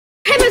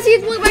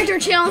besties, welcome back to our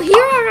channel. Here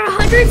are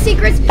 100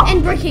 secrets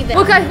in Brookhaven.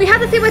 Well, guys, we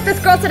have to see what this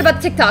girl said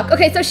about TikTok.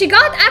 Okay, so she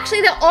got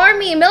actually the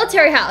army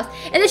military house,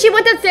 and then she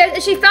went upstairs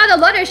and she found a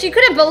letter. She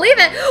couldn't believe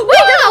it.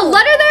 Wait, there's a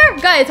letter there?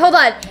 Guys, hold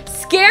on.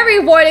 Scary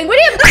warning. What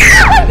do you?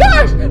 Oh my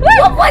gosh!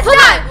 What was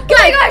that?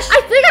 Guys, oh my gosh.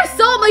 I think I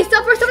saw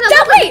myself or something.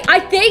 Wait,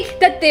 I think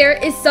that there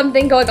is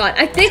something going on.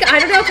 I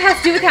don't know if it has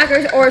to do with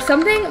hackers or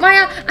something,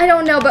 Maya. I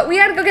don't know, but we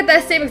gotta go get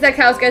that same exact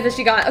house, guys, that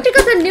she got. Okay, she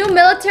got the new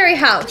military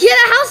house. Yeah,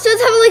 the house does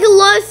have like a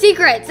lot of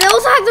secrets. It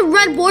also has a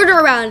red border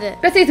around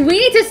it. Besties, we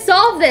need to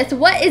solve this.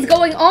 What is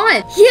going on?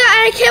 Yeah,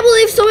 and I can't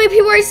believe so many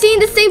people are seeing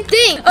the same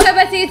thing. Okay,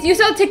 besties, you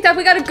saw TikTok.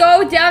 We gotta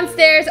go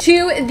downstairs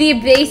to the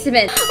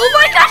basement. Oh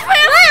my gosh,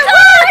 Maya,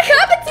 what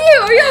happened to you?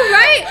 Are you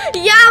alright?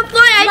 Yeah, I'm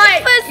fine. I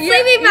just put a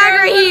sleeping bag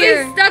right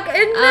here. Stuck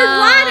in the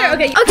ladder.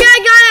 Okay. Okay, I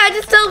got it. I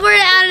just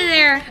teleported out of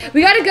there.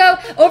 We gotta go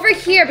over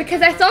here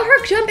because I saw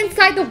her jump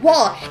inside the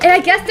wall, and I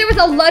guess there was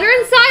a letter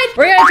inside.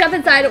 We're gonna jump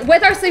inside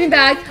with our sleeping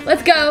bag.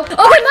 Let's go. Okay,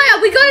 Maya,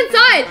 we got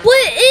inside.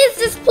 What is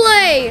this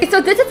place?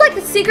 So this is like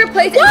the secret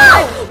place.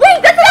 Whoa!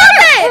 Wait, that's a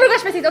letter. Oh my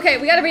gosh, besties. Okay,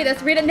 we gotta read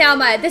this. Read it now,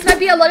 Maya. This might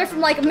be a letter from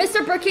like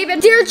Mr.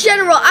 Brookhaven. Dear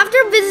General, after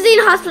visiting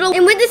a hospital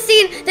and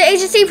witnessing the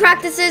agency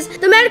practices,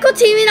 the medical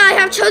team and I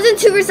have chosen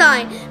to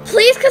resign.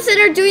 Please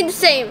consider doing the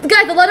same.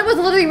 Guys, the letter was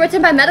literally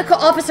written by Medical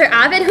Officer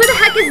Avin. Who the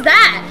heck is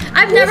that?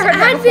 I've never heard of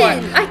that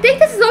before. I think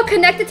this is all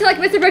connected to like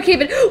Mr.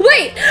 Brookhaven.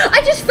 Wait,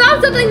 I just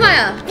found something,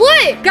 Maya.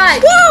 What?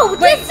 Guys. Whoa,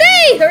 the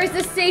safe. There is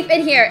a safe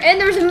in here, and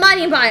there's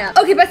money, Maya.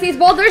 Okay, besties,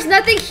 well, there's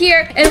nothing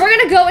here, and we're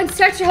gonna go and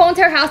search the whole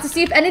entire house to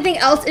see if anything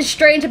else is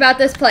strange about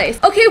this place.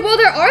 Okay, well,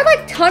 there are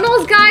like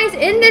tunnels, guys,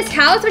 in this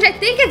house, which I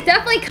think is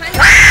definitely kind of...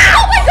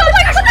 Oh my god,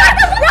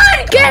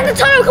 run! Get in the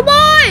tunnel, come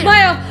on!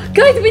 Maya,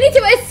 guys, we need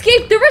to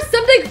escape. There was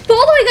something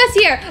following us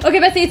here. Okay,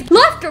 besties,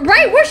 left,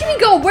 right, where should we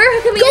go?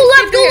 Where can we go?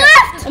 Left, go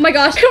left! Oh my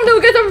gosh, I don't know,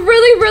 guys, I'm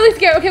really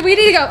scared. Okay, we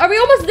need to go. Are we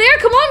almost there?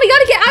 Come on, we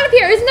gotta get out of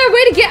here. Isn't there a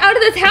way to get out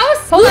of this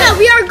house? Hold on.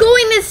 We are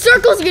going in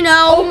circles, you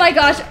know. Oh my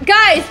gosh,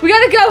 guys, we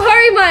gotta go.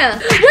 Hurry, Maya.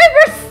 Wait,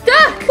 we're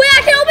stuck. Wait,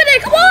 I can open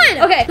it. Come on.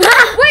 Okay.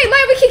 Wait,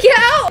 Maya, we can get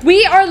out.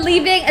 We are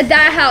leaving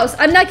that house.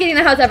 I'm not getting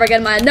the house ever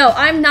again, Maya. No,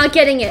 I'm not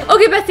getting it.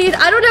 Okay, besties,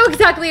 I don't know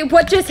exactly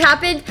what just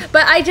happened,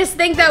 but I just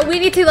think that we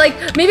need to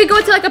like maybe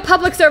go to like a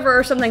public server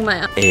or something,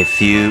 Maya. A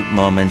few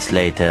moments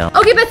later.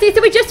 Okay, besties,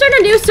 so we just started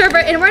a new server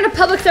and we're in a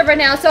public server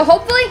now, so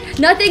hopefully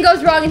nothing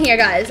goes wrong in here,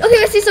 guys. Okay,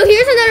 besties, so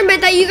here's another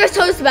bit that you guys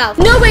told us about.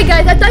 No way,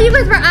 guys, I thought you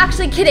guys were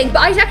actually kidding,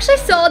 but I actually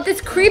saw this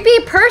creepy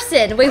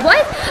person. Wait,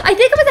 what? I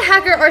think it was a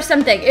hacker or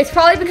something. It's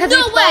probably because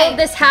we followed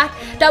this hack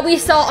that we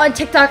saw on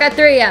TikTok at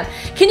 3 a.m.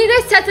 Can you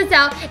guys test this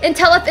out and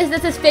tell us if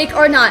this is fake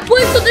or not?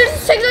 Wait, so there's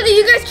a TikTok that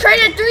you guys tried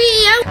at 3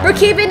 a.m.?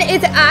 Brookhaven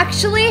is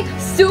actually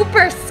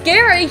super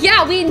scary.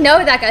 Yeah, we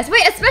know that, guys.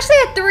 Wait, especially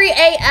at 3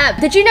 a.m.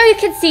 Did you know you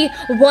can see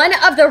one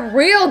of the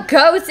real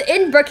ghosts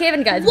in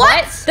Brookhaven, guys?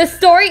 What? The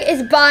story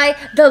is by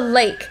the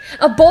lake.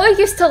 A boy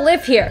used to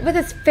live here with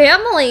his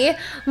family,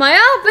 Maya,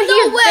 but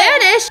he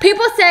vanished.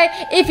 People say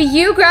if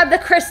you grab the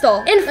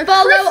crystal and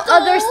follow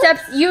other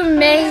steps, you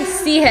may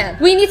see him.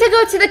 We need to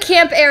go to the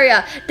camp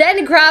area,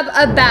 then grab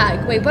a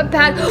bag. Wait, what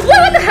bag?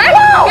 What the heck?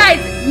 Whoa!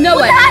 Guys, no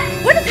way.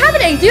 What is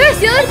happening? Do you guys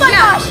see this? Oh my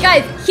gosh.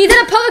 Guys, he's in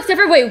a public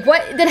server. Wait,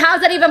 what? Then how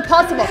is that even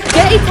possible?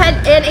 Get a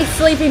tent and a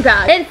sleeping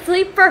bag and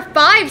sleep for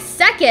 5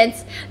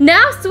 seconds.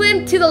 Now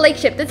swim to the lake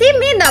ship. Does he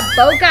mean the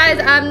boat, guys?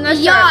 I'm not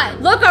sure.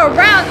 Look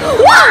around.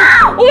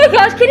 Wow! Oh my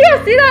gosh, can you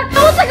guys see that?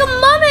 That looks like a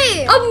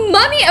mummy. A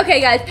mummy?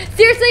 Okay, guys,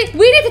 seriously,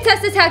 we need to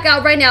test this hack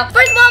out right now.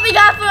 First of all, we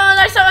gotta put on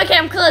our summer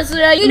camp clothes. You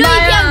know you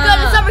can't go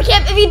to summer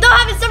camp if you don't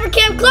have a summer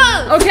camp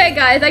clothes. Okay,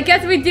 guys, I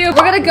guess we do.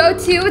 We're gonna go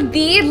to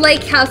the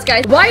lake house,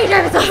 guys. Why are you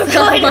driving so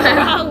slow? The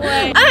wrong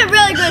way. I'm a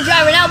really good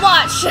driver. Now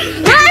watch.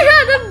 Right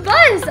on the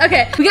bus.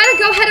 Okay, we gotta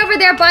go head over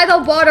there by the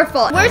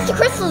waterfall. Where's the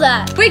crystals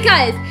at? Wait,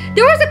 guys,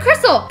 there was a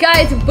crystal.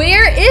 Guys,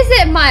 where is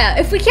it, Maya?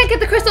 If we can't get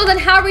the crystal, then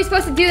how are we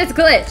supposed to do this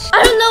glitch?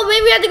 I don't know.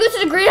 Maybe we have to go to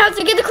the greenhouse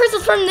and get the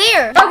crystals from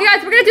there. Okay,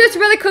 guys, we're gonna do this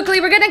really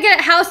quickly. We're gonna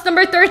get house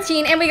number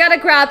 13, and we gotta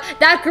grab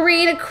that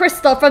green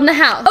crystal from the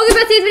house. Okay,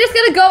 besties, we just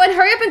gotta go and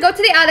hurry up and go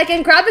to the attic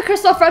and grab the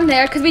crystal from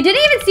there, because we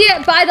didn't even see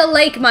it by the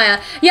lake, Maya.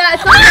 Yeah,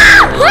 it's like...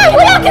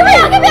 Wait, get me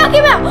out.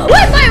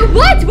 What, Maya,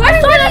 what? Why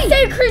I saw that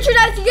same creature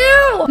that's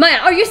you. Maya,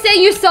 are you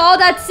saying you saw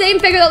that same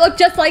figure that looked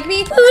just like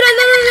me?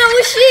 No,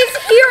 she's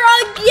here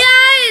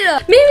again.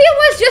 Maybe it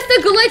was just a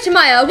glitch,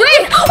 Maya.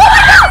 Wait. Oh my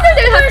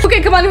God.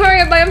 Okay, come on,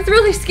 hurry up, Maya. I'm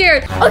really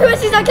scared. Okay,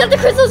 besties, I got the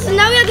crystals, so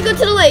now we have to go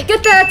to the lake.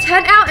 Get the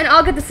tent out, and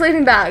I'll get the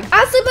sleeping bag.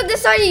 I'll sleep on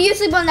this side, and you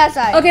sleep on that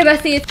side. Okay,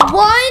 besties.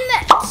 1,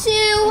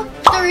 2,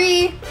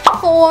 3,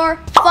 4,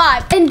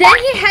 5. And then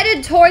he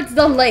headed towards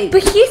the lake.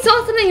 But he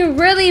saw something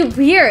really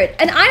weird.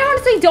 And I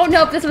honestly don't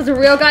know if this was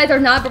real, guys, or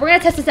not, but we're gonna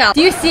test this out.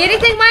 Do you see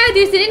anything, Maya? Do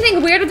you see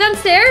anything weird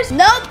downstairs?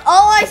 Nope.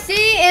 All I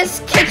see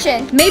is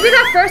kitchen. Maybe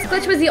that first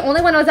glitch was the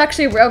only one that was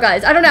actually real,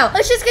 guys. I don't know.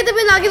 Let's just get the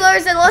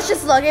binoculars and let's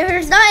just look. If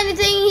there's not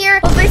anything here,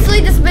 well,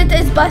 basically this bit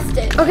is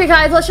busted. Okay,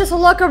 guys, let's just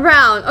look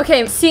around.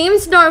 Okay,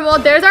 seems normal.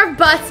 There's our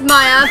bus,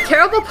 Maya.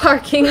 Terrible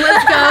parking.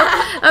 Let's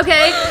go.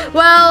 Okay,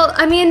 well,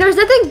 I mean, there's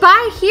nothing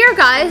by here,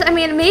 guys. I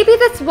mean, maybe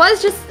this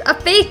was just a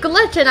fake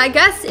glitch, and I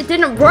guess it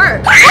didn't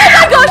work. Oh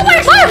my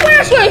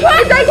gosh! Wait,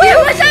 is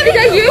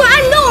that you?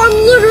 I know, I'm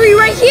literally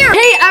right here.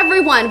 Hey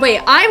everyone,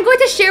 wait, I'm going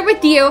to share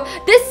with you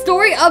this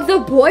story of the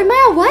boy,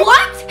 Maya.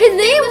 What? His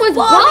name was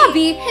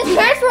Bobby. His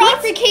parents were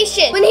on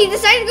vacation when he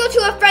decided to go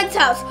to a friend's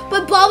house,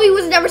 but Bobby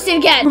was never seen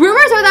again.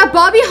 Rumors are that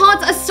Bobby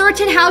haunts a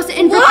certain house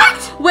in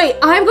Wait,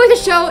 I'm going to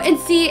show and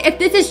see if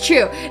this is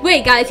true.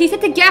 Wait, guys, he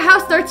said to get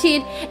house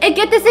 13 and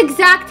get this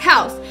exact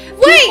house.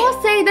 People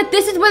say that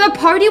this is where the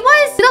party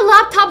was? The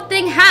laptop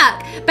thing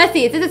hack.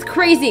 Bessie, this is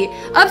crazy.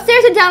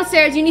 Upstairs and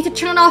downstairs, you need to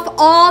turn off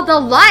all the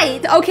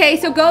lights. Okay,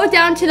 so go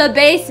down to the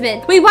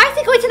basement. Wait, why is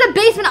he going to the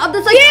basement of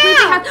this creepy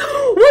house?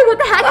 Wait, what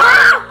the heck?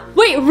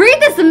 Wait, read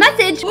this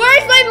message.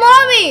 Where's my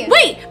mommy?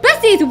 Wait,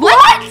 Besties,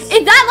 what?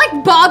 Is that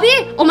like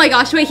Bobby? Oh my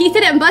gosh, wait, he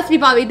said it must be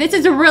Bobby. This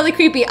is really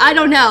creepy. I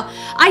don't know.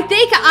 I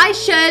think I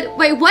should,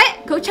 wait,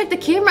 what? Go check the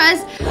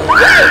cameras. Wait,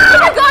 oh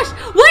my gosh,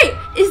 wait,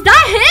 is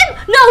that him?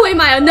 No way,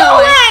 Maya, no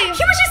way. He was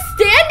just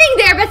standing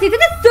there, Bessie.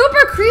 This is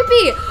super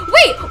creepy.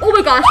 Wait, oh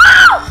my gosh.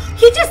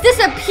 He just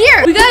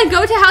disappeared. We gotta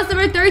go to house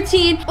number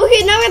 13.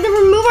 Okay, now we have to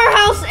remove our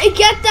house and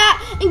get that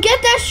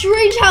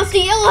strange house, the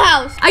yellow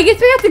house. I guess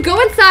we have to go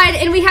inside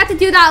and we have to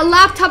do that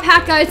laptop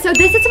hack, guys. So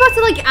this is supposed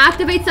to like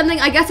activate something,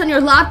 I guess, on your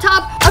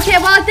laptop. Okay,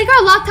 well, I think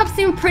our laptops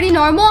seem pretty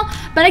normal,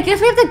 but I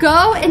guess we have to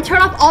go and turn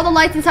off all the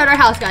lights inside our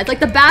house, guys, like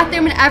the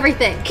bathroom and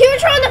everything. Can we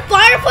turn on the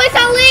fireplace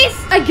at least?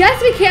 I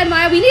guess we can,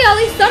 Maya. We need at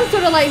least some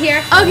sort of light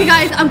here. Okay,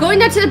 guys, I'm going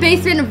down to the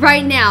basement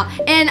right now,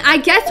 and I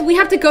guess we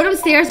have to go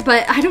downstairs,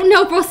 but I don't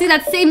know if we'll see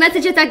that same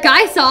message that that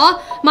guy saw.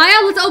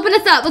 Maya, let's open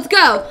this up. Let's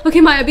go.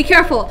 Okay, Maya, be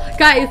careful.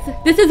 Guys,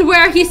 this is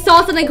where he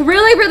saw something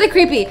really, really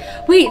creepy.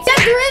 Wait.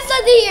 Yeah, there is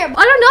something here.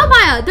 I don't know,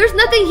 Maya. There's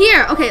nothing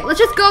here. Okay, let's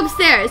just go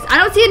upstairs. I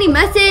don't see any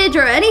message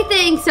or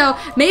anything, so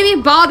maybe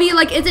Bobby,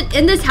 like, isn't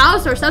in this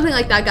house or something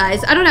like that,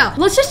 guys. I don't know.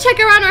 Let's just check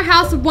around our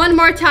house one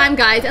more time,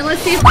 guys, and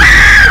let's see if...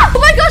 Oh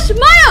my gosh,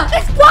 Maya!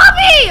 It's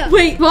Bobby!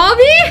 Wait,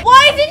 Bobby?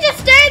 Why is he just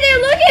standing there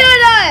looking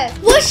at us?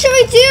 What should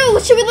we do?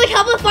 Should we, like,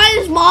 help him find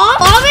his mom?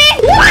 Bobby?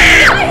 Oh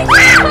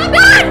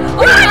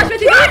my gosh,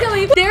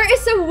 there is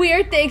some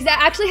weird things that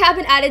actually have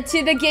been added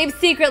to the game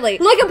secretly.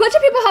 Like, a bunch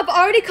of people have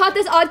already caught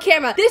this on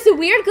camera. This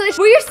weird glitch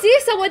where you see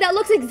someone that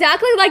looks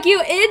exactly like you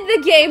in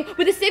the game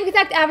with the same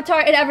exact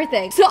avatar and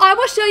everything. So I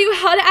will show you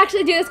how to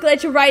actually do this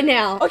glitch right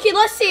now. Okay,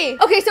 let's see.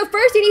 Okay, so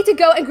first you need to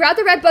go and grab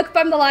the red book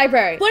from the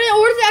library. But in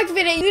order to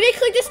activate it, you need to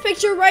click this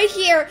picture right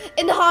here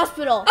in the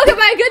hospital. Okay,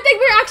 Maya, good thing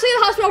we're actually in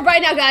the hospital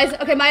right now, guys.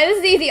 Okay, Maya, this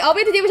is easy. All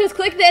we have to do is just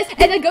click this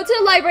and then go to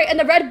the library and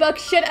the red book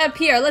should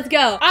appear. Let's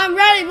go. I'm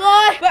ready,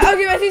 boy. But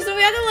okay, so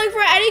we have to look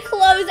for any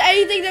clothes,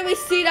 anything that we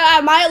see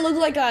that might look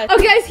like us.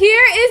 Okay, guys,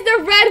 here is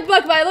the red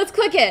book, Maya. Let's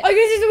click it.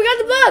 Okay, so we got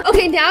the book.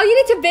 Okay, now you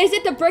need to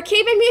visit the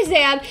Brookhaven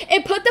Museum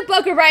and put the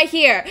book right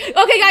here.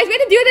 Okay, guys, we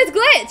have to do this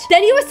glitch.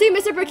 Then you will see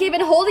Mr.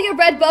 Brookhaven holding a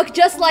red book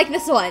just like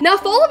this one. Now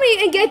follow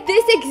me and get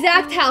this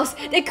exact house.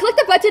 Then click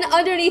the button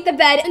underneath the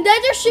bed. And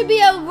then there should be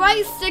a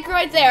right stick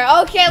right there.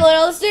 Okay,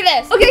 let's do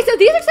this. Okay, so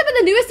these are some of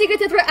the newest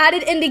secrets that were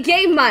added in the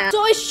game, Maya.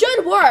 So it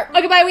should work.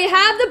 Okay, Maya, we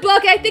have the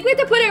book. I think we have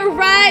to put it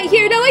right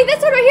here. No, wait,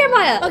 this one right here,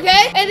 Maya.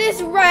 Okay, and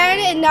it's red,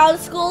 and now the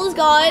school is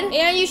gone.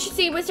 And you should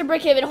see Mr.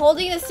 Brookhaven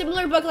holding a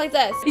similar book like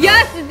this.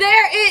 Yes,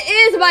 there it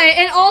is, Maya.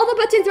 And all the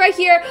buttons right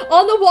here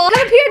on the wall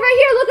have appeared right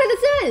here. Look what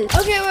this is.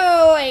 Okay,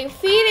 wait.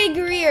 Feed and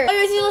Greer.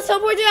 Okay, so let's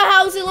teleport to the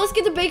house and let's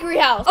get the bakery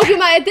house. Okay,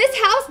 Maya, this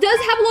house does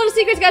have a lot of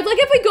secrets, guys. Like,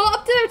 if we go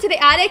up to the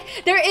attic,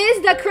 there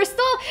is the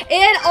crystal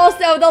and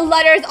also the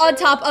letters on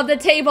top of the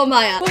table,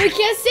 Maya. But we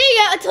can't see it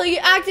yet until you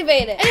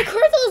activate it. And the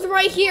crystal is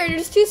right here.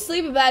 There's two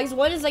sleeping bags.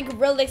 One is like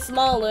really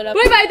small, Luna.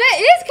 Wait, Maya, that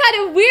is kind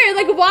of weird.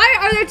 Like, why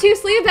are there two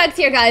sleeping bags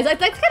here, guys? Like,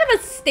 that's kind of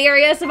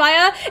mysterious,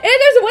 Maya. And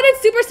there's one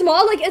that's super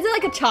small. Like, is it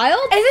like a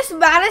child? Is this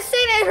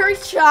Madison and her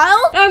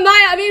child?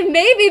 Maya, I mean,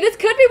 maybe this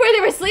could be where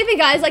they were sleeping,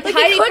 guys. Like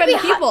hiding from the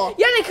people.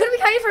 Yeah, they could be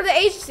hiding from the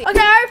agency. Okay,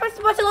 I already pressed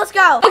the button. Let's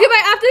go. Okay,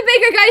 Maya, after the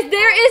baker, guys,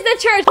 there is the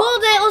church.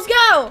 Hold it. Let's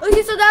go.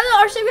 Okay, so now the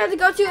arch that we have to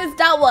go to is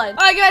that one.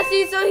 All right, guys,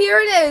 see, so here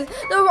it is.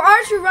 The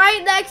arch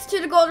right next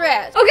to the gold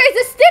ranch. Okay,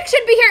 the stick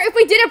should be here if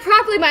we did it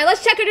properly, Maya.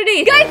 Let's check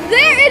underneath. Guys,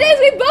 there it is.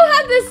 We both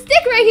have the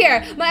stick right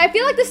here. Maya, I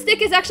feel like the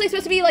stick is actually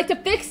supposed to be like to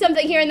fix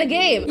something here in the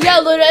game. Yeah,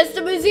 Luna, it's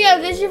the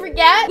museum. Did you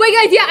forget? Wait,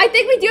 guys, yeah, I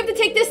think we do have to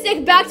take this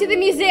stick back to the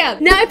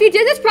museum. Now, if you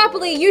did this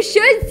properly, you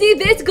should see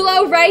this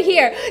glow right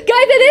here.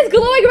 Guys, it is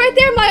glowing right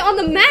there, Maya, on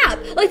the map.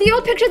 Like the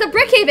old pictures of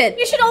Brookhaven.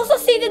 You should also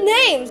see the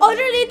names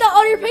underneath the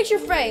other picture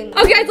frame.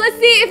 Okay, guys, let's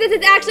see if this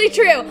is actually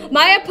true.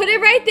 Maya put it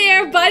right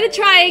there by the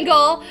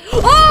triangle.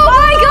 Oh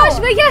my gosh,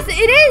 but yes,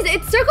 it is.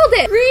 It circled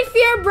it. Greed,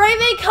 fear, brave,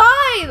 and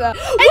kind. And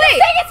wait,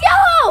 the thing is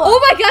yellow. Oh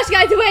my gosh,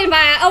 guys, wait,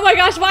 Maya. Oh my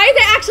gosh, why is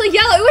it actually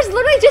yellow? It was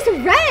literally just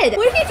red.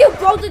 What if you do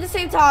both at the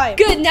same time?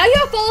 Good, now you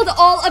have followed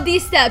all of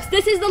these steps.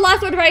 This is the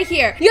last one right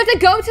here. You have to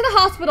go to the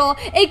hospital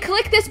and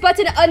click this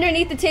button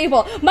underneath the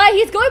table. Maya,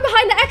 he's going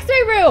behind the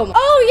x-ray room.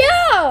 Oh,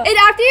 yeah. And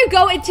after you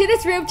go into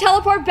this room,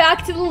 teleport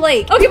back to the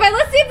lake. Okay, but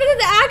let's see if this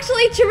is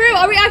actually true.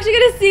 Are we actually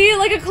gonna see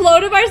like a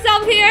clone of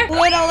ourselves here?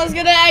 Luna, let's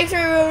get an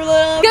x-ray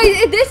room.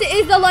 Guys, this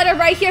is the letter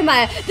right here,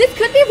 Maya. This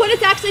could be what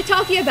it's actually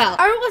talking about.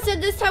 Everyone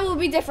said this time will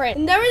be different.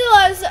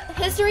 Nevertheless,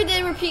 history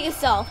did repeat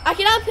itself. I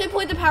cannot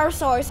pinpoint the power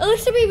source. It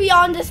looks to be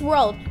beyond this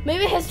world.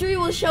 Maybe history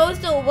will show us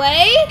the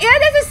way? And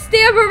there's a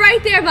stamper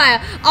right there,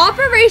 Maya.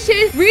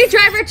 Operation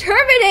Redriver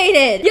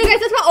terminated. Yeah, guys,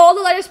 that's what all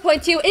the letters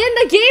point to in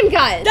the game,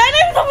 guys. That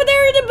name's over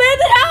there in the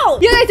abandoned house.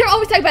 Yeah, guys, they're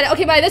always talking about it.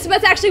 Okay, Maya, this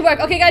must actually work.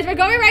 Okay, guys, we're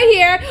going right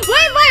here.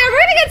 Wait, Maya,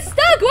 we're gonna get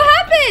stuck. What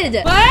happened?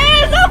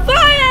 It's on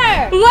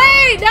fire.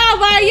 Wait, no,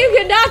 Maya, you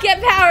cannot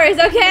get powers,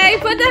 okay?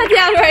 Put that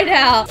down right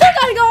now. Still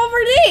gotta go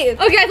underneath.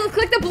 Okay, guys, let's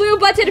click the blue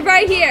button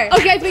right here.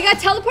 Okay, guys, we got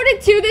teleported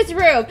to this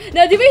room.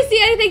 Now, do we see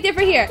anything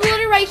different here? It's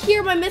literally right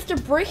here by Mr.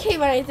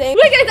 Brookhaven, I think.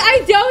 Wait, guys,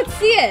 I don't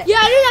see it. Yeah,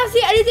 I do not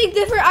see anything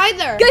different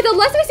either. Guys,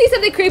 unless we see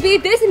something creepy,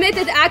 this myth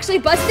is actually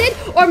busted,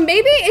 or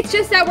maybe it's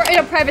just that we're in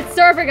a private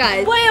server,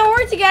 guys. Wait, in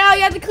order to get out,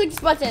 you have to click this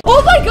button.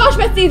 Oh my gosh,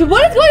 besties,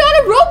 what is going on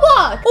in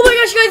Roblox? Oh my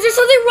gosh, guys, there's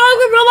something wrong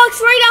with Roblox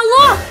right now.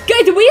 Look.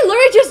 Guys, we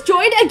literally just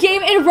joined a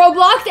game in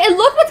Roblox, and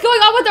look what's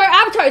going on with our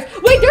avatars.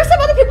 Wait, there's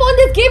some other people in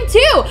this game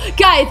too.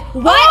 Guys,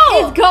 what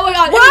is going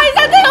on? Why is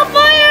that thing on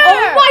fire?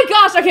 Oh my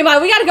gosh. Okay,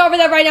 Maya, we gotta go over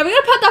there right now. We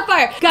gotta put that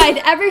fire.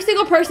 Guys, every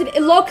single person,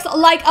 it looks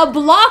like a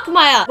block,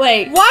 Maya.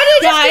 Wait, why did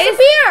it just guys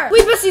disappear?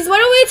 Wait, besties, why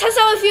don't we test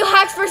out a few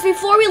hacks first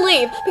before we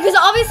leave? Because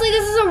obviously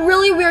this is a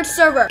really weird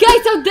server.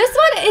 Guys, so this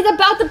one is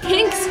about the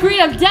pink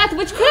screen of death,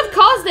 which could have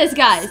caused this,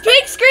 guys.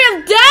 Pink screen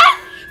of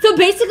death? So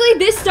basically,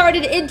 this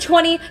started in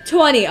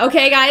 2020,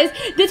 okay, guys?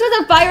 This was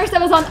a virus that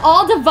was on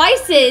all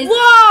devices.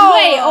 Whoa!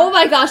 Wait, oh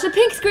my gosh, the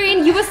pink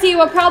screen you will see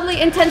will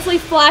probably intensely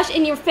flash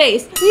in your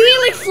face. You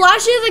mean like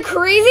flashes like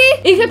crazy?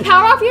 You can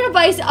power off your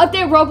device,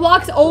 update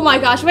Roblox. Oh my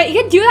gosh, wait,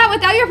 you can do that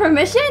without your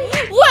permission?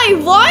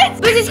 Wait, what?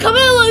 Besties,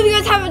 comment below if you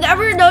guys haven't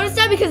ever noticed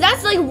that because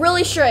that's like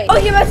really strange.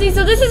 Okay, besties,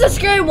 so this is a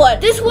scary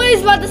one. This one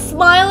is about the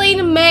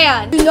smiling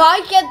man. Do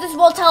not get this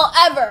motel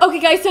ever.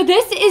 Okay, guys, so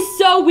this is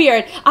so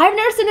weird. I've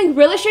noticed something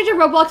really strange in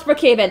Roblox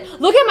Brookhaven.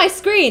 Look at my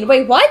screen.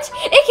 Wait, what?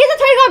 It keeps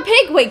turning on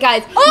pink. Wait,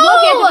 guys.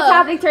 Look at what's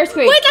happening to our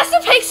screen. Wait, that's the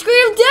pink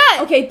screen of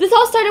death. Okay, this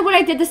all started when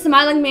I did the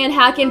smiling man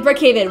hack in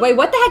Brookhaven. Wait,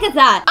 what the heck is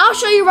that? I'll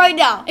show you right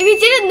now. If you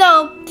didn't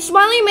know, the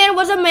smiling man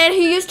was a man who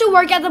used to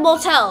work at the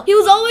motel. He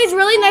was always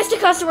really nice to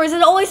customers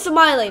and always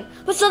smiling.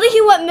 But suddenly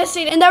he went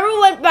missing and never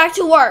went back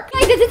to work.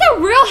 Guys, is this a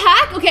real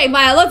hack? Okay,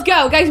 Maya, let's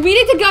go. Guys, we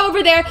need to go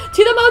over there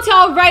to the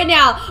motel right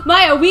now.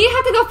 Maya, we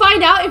have to go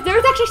find out if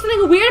there's actually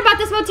something weird about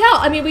this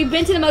motel. I mean, we've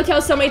been to the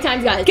motel so many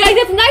times, guys. Guys,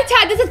 it's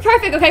nighttime. This is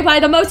perfect. Okay,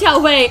 Maya, the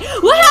motel. Wait,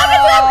 what happened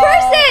to that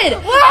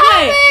person? What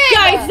happened?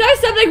 Guys, is there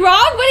something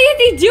wrong? What is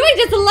he doing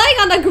just laying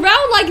on the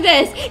ground like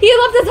this? He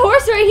left his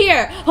horse right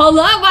here. Hold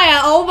up,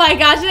 Maya. Oh my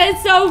gosh, that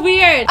is so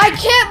weird. I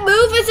can't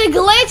move. It's a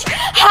glitch.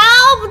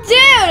 Help,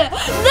 dude.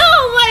 No,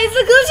 wait, it's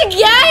a glitch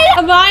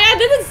again. Maya,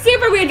 this is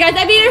super weird, guys.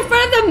 I mean, in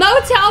front of the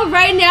motel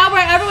right now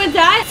where everyone's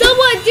at.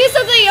 Someone do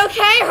something,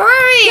 okay?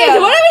 Hurry. Guys,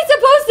 what are we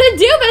supposed to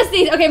do,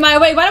 besties? Okay, Maya,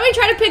 wait, why don't we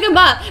try to pick him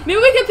up?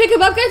 Maybe we can pick him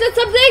up, guys, with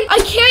something? I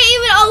can't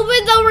even open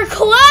the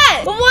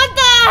request. What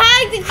the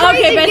heck? The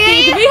crazy Okay,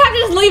 besties, game? we have to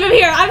just leave him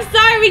here. I'm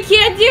sorry, we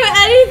can't do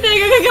anything.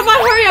 Okay, come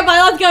on, hurry up,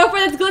 Maya. Let's go before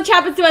this glitch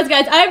happens to us,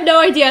 guys. I have no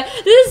idea.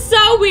 This is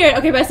so weird.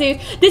 Okay, besties,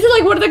 this is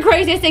like one of the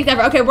craziest things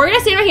ever. Okay, we're gonna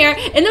stand right here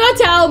in the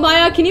motel.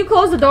 Maya, can you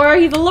close the door?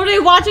 He's literally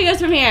watching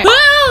us from here. Boo!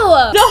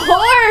 The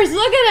horse,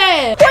 look at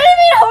it. What do you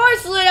mean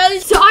horse,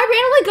 Luna? So I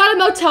randomly got a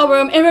motel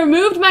room and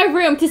removed my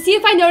room to see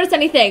if I noticed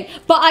anything,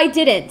 but I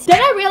didn't. Then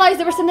I realized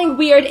there was something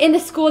weird in the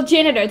school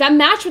janitor that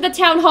matched with the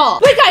town hall.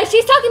 Wait, guys,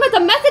 she's talking about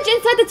the message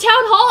inside the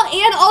town hall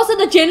and also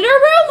the janitor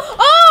room?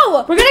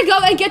 Oh! We're gonna go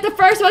and get the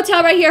first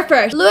motel right here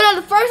first. Luna,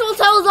 the first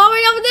motel is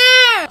already over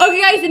there.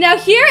 Okay, guys, and now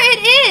here it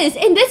is.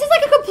 And this is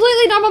like a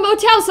completely normal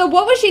motel, so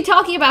what was she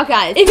talking about,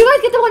 guys? If you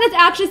guys get the one that's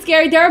actually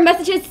scary, there are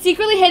messages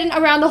secretly hidden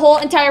around the whole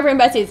entire room,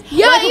 besties.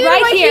 Yeah, like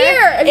right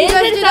here. If you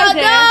guys do not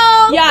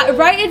know. Yeah,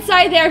 right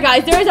inside there,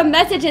 guys. There is a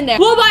message in there.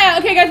 Well, Maya,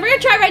 okay, guys, we're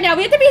gonna try right now.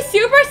 We have to be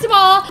super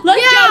small.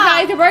 Let's go,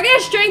 guys. We're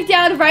gonna shrink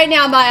down right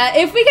now, Maya.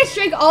 If we can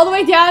shrink all the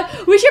way down,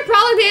 we should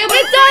probably be able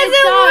to. It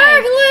doesn't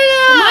work,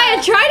 Luna. Maya,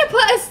 try to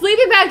put a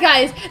sleeping bag,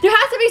 guys. There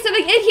has to be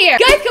something in here.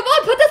 Guys, come on,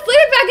 put the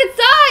sleeping bag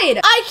inside.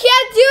 I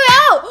can't do it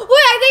out.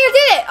 Wait, I think I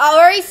did it. Oh,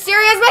 are you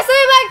serious? My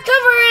sleeping bag's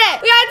covering it.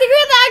 Wait, I think we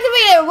have to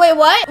activate it. Wait,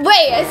 what?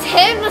 Wait, it's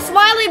him, the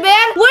smiley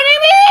man? What do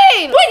you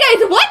mean? Wait, guys,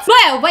 what?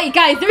 Maya, wait,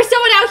 guys, there's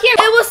someone out here.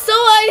 It was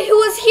someone who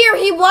was here.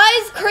 He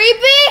was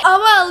creepy.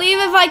 I'm gonna leave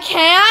if I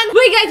can.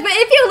 Wait, guys, but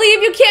if you leave,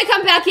 you can't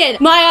come back in.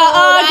 Maya,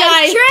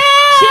 guys. True.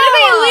 Should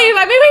we leave?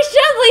 I mean, we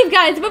should leave,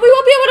 guys, but we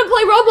won't be able to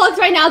play Roblox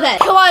right now then.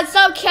 Come on,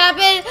 stop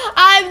capping.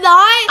 I'm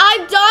not.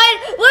 I'm done.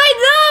 Wait,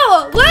 no.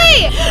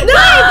 Wait! No!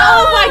 Guys,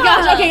 oh my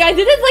gosh. Okay, guys,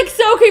 this is like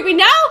so creepy.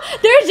 Now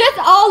there's just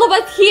all of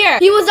us here.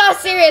 He was not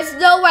serious.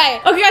 No way.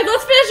 Okay, guys,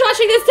 let's finish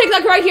watching this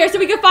TikTok right here so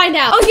we can find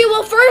out. Okay,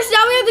 well, first,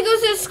 now we have to go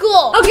to the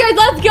school. Okay, guys,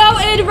 let's go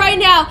in right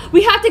now.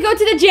 We have to go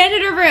to the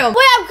janitor room.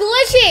 Wait, I'm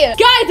glitching.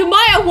 Guys,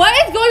 Maya, what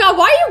is going on?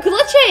 Why are you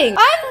glitching?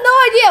 I have no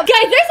idea.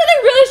 Guys, there's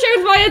something really strange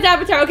with Maya's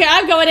avatar. Okay,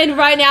 I'm going in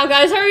right now,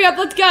 guys. Hurry up,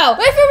 let's go.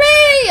 Wait for me.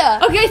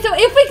 Okay, so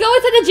if we go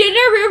into the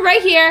janitor room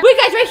right here. Wait,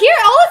 guys, right here,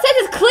 all it says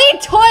is clean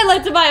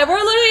toilets, Maya.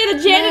 We're literally in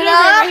the janitor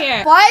room right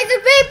here. Why is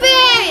it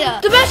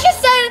beeping? The bitch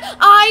just said,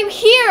 I'm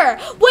here.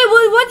 Wait,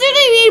 what did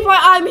they mean by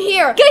I'm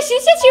here? Guys, she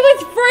said she was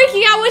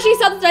freaking out when she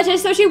saw this message,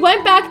 so she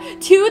went back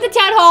to the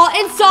town hall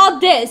and saw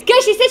this.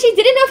 Guys, she said she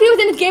didn't know if he was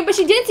in this game, but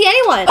she didn't see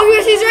anyone.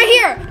 Okay, he's right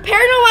here.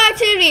 Paranormal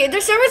activity.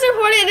 The servers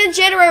reported in the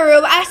janitor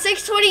room at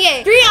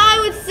 6:28. 3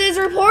 eyewitnesses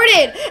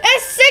reported.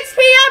 It's 6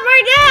 p.m.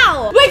 right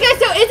now. Wait, guys,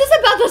 so is this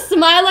about the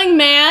smiling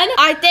man?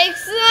 I think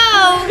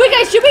so. Wait,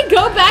 guys, should we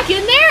go back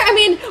in there? I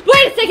mean,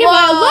 wait a second,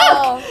 Maya,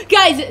 look.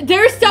 Guys,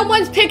 there's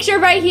someone's picture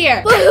right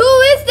here. But who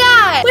is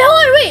that? Wait, hold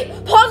on, wait.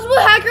 Possible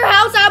hacker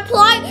house at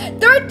plot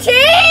 13?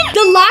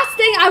 The last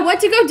thing I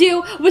went to go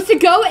do was to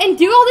go and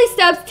do all these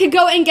steps to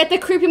go and get the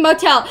creepy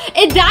motel.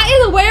 And that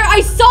is where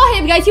I saw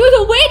him, guys. He was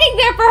waiting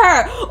there for her.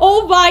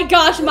 Oh my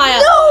gosh, Maya.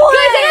 No way.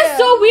 Guys, that is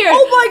so weird.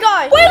 Oh my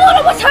gosh. Wait,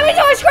 Luna, what's happening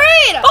to my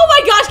screen? Oh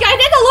my gosh, guys,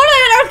 that's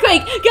literally an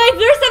earthquake. Guys,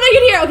 there's something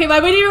in here. Okay,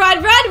 Maya, we need to run.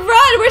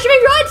 Where should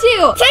we run to?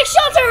 Take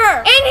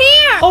shelter. In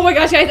here. Oh my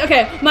gosh, guys.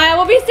 Okay, Maya,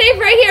 we'll be safe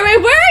right here.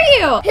 Wait, where are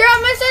you? Here,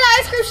 I'm inside the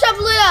ice cream shop,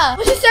 Luna.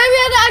 But she said we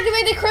had to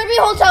activate the creepy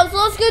hotel, so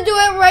let's go do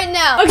it right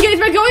now. Okay, guys,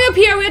 we're going up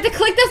here. We have to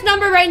click this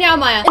number right now,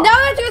 Maya. And now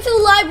we have to go to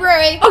the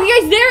library. Okay,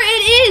 guys, there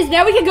it is.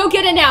 Now we can go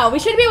get it now. We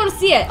should be able to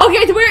see it.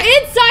 Okay, so we're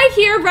inside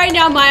here right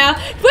now, Maya.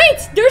 Wait,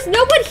 there's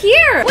no one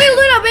here. Wait,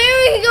 Luna, maybe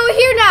we can go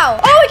here now.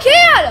 Oh, we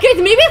can. Guys,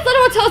 maybe this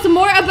little will tell us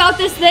more about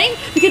this thing,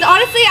 because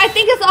honestly, I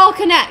think this all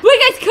connects. Wait,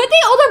 guys, could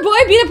the older boy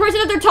be the person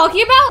that they're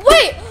talking about?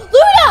 Wait,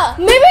 Luna,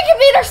 maybe it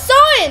could be their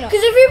son. Because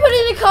if we put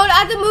in the code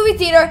at the movie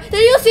theater, then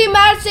you'll see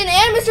Madison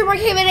and Mr.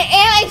 Brookhaven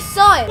and a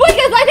son. Wait,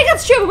 guys, I think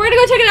that's true. We're gonna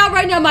go check it out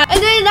right now, Maya.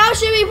 And then now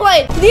should be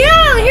played.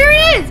 Yeah, here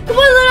it is. Come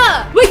on,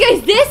 Luna. Wait,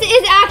 guys, this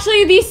is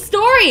actually the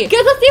story.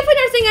 Guys, let's see if we're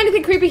not seeing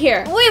anything creepy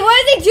here. Wait, what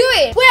is he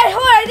doing? Wait,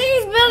 hold on. I think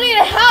he's building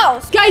a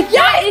house. Guys,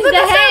 that is the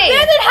hay.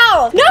 Abandoned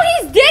house. No,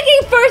 he's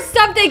digging for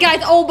something,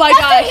 guys. Oh my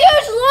gosh. That's a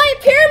huge light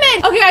pyramid.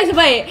 Okay, guys,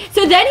 wait.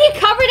 So then he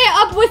covered it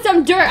up with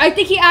some dirt. I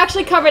think he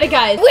actually covered it,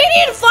 guys. We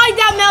need to find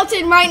that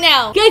mountain right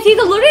now. Guys, he's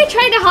literally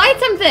trying to hide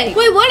something.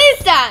 Wait, what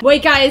is that?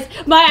 Wait, guys,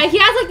 Maya, he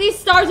has like these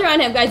stars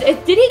around him, guys.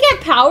 Did he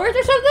get powers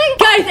or something?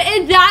 Guys,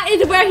 and that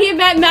is where he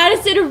met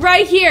Madison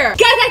right here.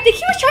 Guys, I think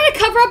he was trying to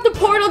cover up the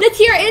portal that's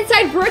here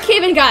inside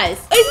Brookhaven, guys.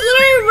 It's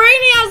literally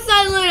raining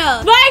outside, Luna.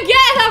 Maya,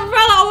 get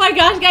umbrella. Oh my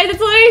gosh, guys,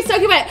 it's literally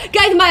soaking wet.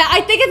 Guys, Maya,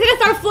 I think it's gonna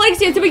start flooding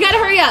soon, so we gotta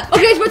hurry up.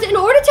 Okay, but in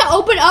order to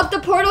open up the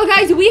portal,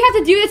 guys, we have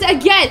to do this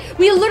again.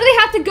 We literally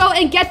have to go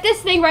and get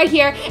this thing right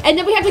here, and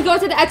then we have to go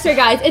to the X-ray,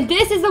 guys. And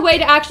this is the way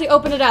to actually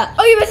open it up.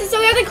 Okay, so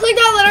we have to click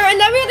that letter, and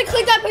then we have to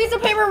click that piece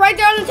of paper right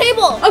there on the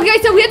table.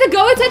 Okay, so we have to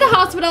go inside the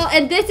hospital,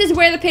 and this is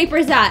where the paper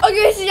is at.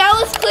 Okay, so now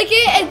let's click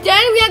it, and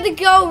then we have to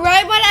go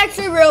right by the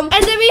X-ray room,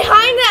 and then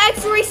behind the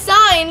X-ray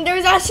sign,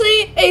 there's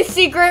actually a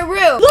secret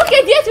room. Look,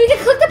 yes, we can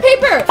click the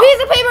paper.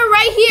 Piece of paper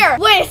right here.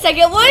 Wait a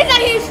second, what is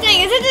that huge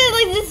thing? Is it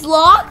like this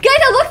lock? Guys,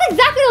 it looks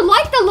exactly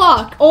like the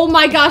lock. Oh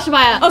my gosh,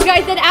 Maya.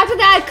 Okay, then after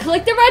that,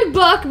 click the red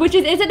book, which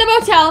is inside the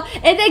motel,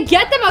 and then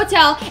get the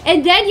motel,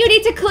 and then you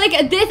need to click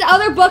this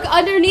other book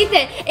underneath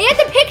it, and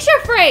the picture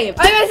frame.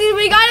 All right,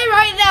 we got it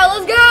right now.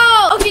 Let's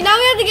go. Okay, now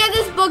we have to get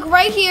this book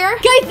right here.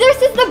 Guys,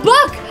 this is the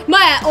book.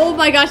 Maya, oh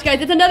my gosh,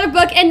 guys, it's another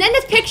book, and then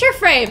this picture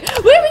frame.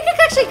 Wait, we can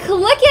actually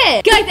click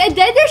it. Guys, and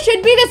then there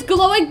should be this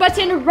glowing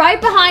button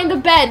right behind the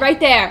bed, right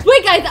there.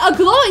 Wait, guys, a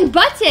glowing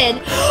button?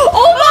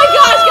 Oh my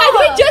gosh, guys,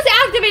 we just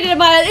activated it,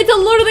 Maya. It's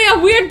literally a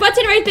weird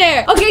button right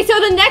there. Okay, so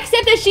the next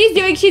step that she's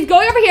doing, she's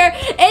going over here,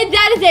 and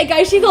that is it,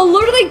 guys. She's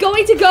literally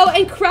going to go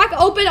and crack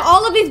open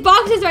all of these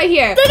boxes right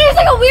here. Then there's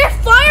like a weird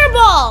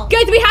fireball.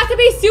 Guys, we have to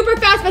be super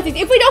fast, besties.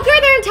 If we don't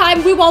get there in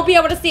time, we won't be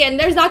able to see it, and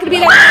there's not going to be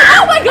there.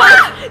 Oh my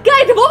gosh.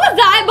 Guys, what was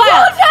that, Maya?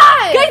 What was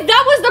that? Guys,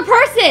 that was the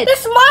person. The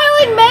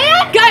smiling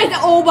man? Guys,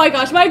 oh my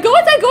gosh, Maya, go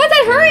inside,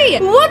 hurry.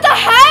 What the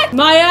heck?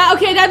 Maya,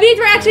 okay, that means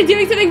we're actually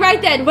doing something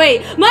right then.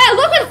 Wait, Maya,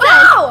 look what it says.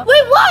 Oh,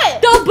 wait,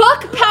 what? The book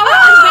power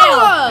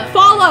unveiled.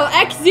 Follow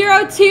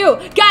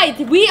X02. Guys,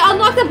 we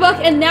unlocked the book,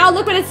 and now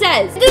look what it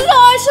says. This is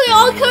actually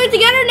all coming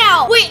together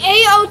now. Wait,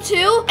 A02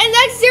 and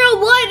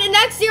X01 and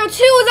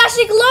X02 is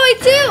actually glowing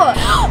too.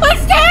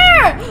 It's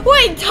there.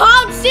 Wait,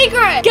 top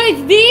secret. Guys,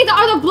 these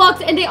are the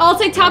blocks, and they all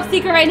say top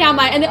secret right now,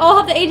 Maya, and they all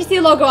have the agency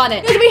logo on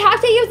it. Guys, we have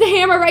to use the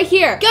hammer right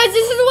here. Guys,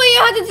 this is what you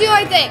have to do,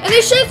 I think. And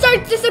they should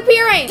start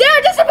disappearing.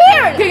 They're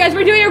disappeared. Okay, guys,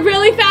 we're doing it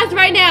really fast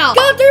right now.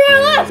 Go through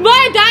our list.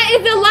 Maya, that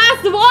is the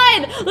last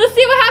one. Let's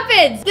see what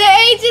happens. The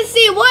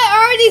agency. What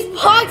are these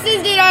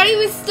boxes that I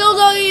still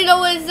don't even know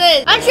what it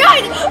is? I'm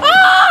trying.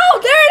 Oh,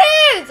 there it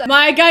is.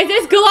 My guys,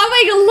 there's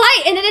glowing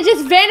light, and then it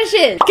just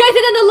vanishes. Guys,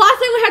 and then the last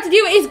thing we have to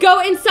do is go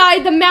inside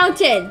inside the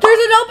mountain.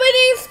 There's an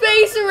opening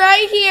space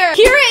right here.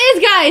 Here it is,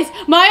 guys.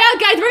 Maya,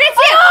 guys, we're gonna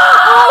see it.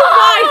 Oh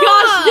my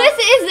gosh, this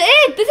is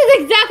it. This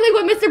is exactly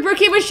what Mr.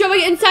 Brookhaven was showing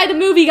inside the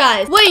movie,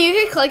 guys. Wait, you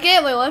can click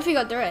it? Wait, what if you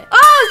go through it?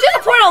 Oh, it's just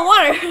a portal of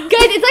water.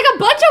 Guys, it's like a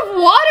bunch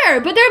of water,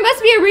 but there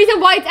must be a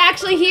reason why it's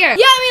actually here.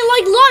 Yeah, I mean,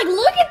 like,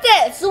 look at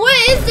this. What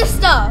is this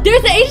stuff?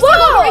 There's the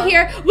HTML over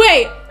here.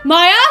 Wait,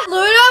 Maya?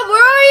 Luna, where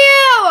are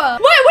you?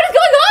 Wait, what is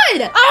going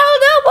on? I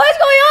don't know. What is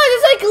going on?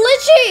 It's like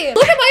glitchy.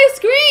 Look at Maya's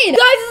screen.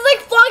 Guys, it's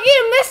like foggy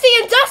and misty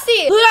and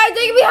dusty. Luna, I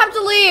think we have to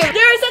leave.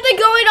 There is something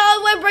going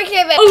on with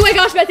Brookhaven. Oh my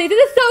gosh, Betsy,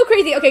 this is so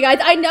crazy. Okay, guys,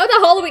 I know that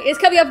Halloween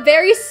is coming up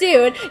very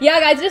soon.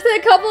 Yeah, guys, just in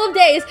a couple of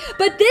days.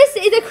 But this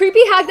is a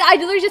creepy hack that I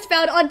literally just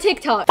found on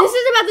TikTok. This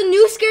is about the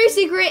new scary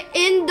secret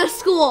in the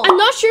school. I'm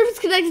not sure if it's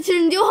connected to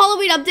the new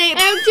Halloween update.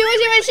 I'm too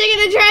much of a chicken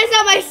to try this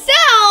out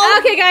myself.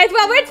 Okay, guys,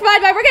 well, it's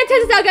fine, but we're gonna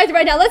test this out, guys,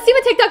 right now. Let's see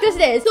what TikTok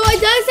this is. So it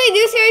does say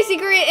new scary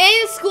secret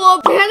in school.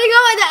 We're gonna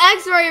go in the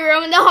x-ray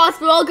room in the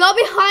hospital, go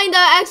behind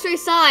the x-ray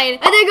sign,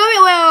 and then go,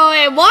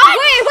 wait, what?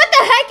 Wait, what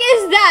the heck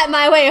is that,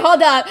 Maya? Wait,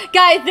 hold up.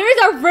 Guys, there's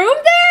a room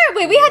there?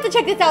 Wait, we have to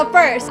check this out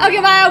first.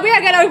 Okay, Maya, we are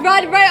gonna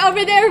run right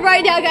over there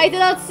right now, guys,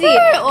 and let's see.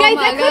 Oh guys,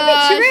 that could be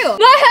true.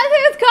 Maya,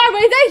 this car.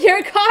 Wait, is that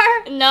your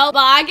car? No,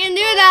 but I can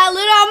do that.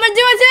 Little, I'm gonna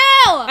do it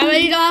too. I'm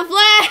ready to have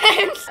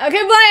flames.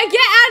 Okay, Maya,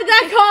 get out of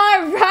that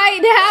car right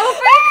now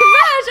before I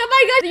crash. Oh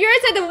my god, you're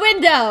inside the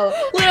window.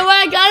 Little, when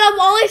I got up,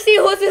 all I see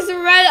was his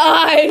red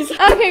eyes.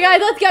 Okay,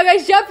 guys, let's go,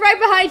 guys. Jump right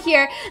behind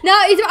here.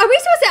 Now, are we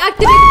supposed to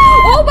activate?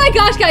 Oh my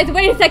gosh, guys,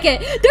 wait a second.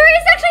 There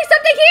is actually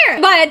something here.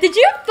 Maya, did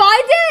you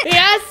find it?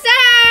 Yes,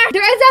 sir.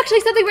 There is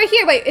actually something right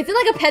here. Wait, is it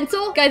like a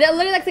pencil? Guys, that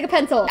literally looks like a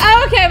pencil.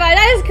 Okay, Maya,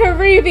 that is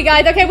creepy,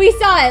 guys. Okay, we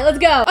saw it. Let's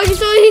go. Okay,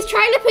 so he's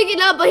trying to pick it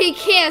up, but he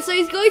can't. So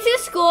he's going to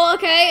the school,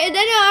 okay? And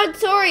then the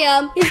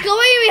auditorium. He's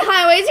going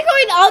behind. Wait, is he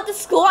going out the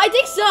school? I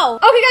think so.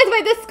 Okay, guys,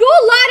 wait. The school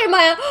ladder,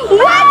 Maya. What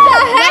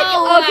the heck?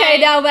 No okay,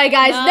 way. no way,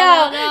 guys.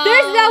 No.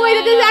 There's no way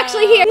that this is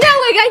actually here. No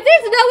way, guys.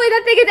 There's no way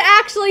that thing is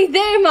actually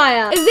there,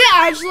 Maya. Is it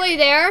actually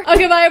there?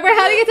 Okay, Maya, we're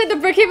heading inside the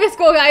Brookhaven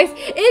school, guys.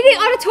 In the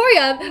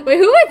auditorium. Wait,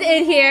 who was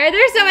in here?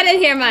 There's someone in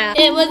here, Maya.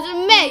 It was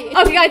me.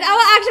 Okay, guys, I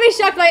will actually be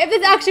shocked, Maya, if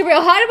this is actually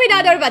real. How did we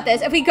not know about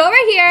this? If we go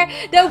right here,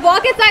 then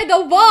walk inside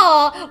the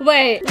wall.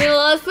 Wait.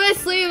 Let's put a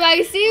sleep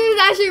bag. See if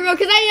it's actually real,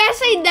 because I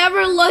actually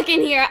never look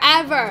in here,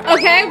 ever.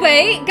 Okay,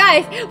 wait.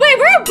 Guys, wait,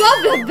 we're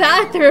above the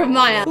bathroom,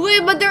 Maya.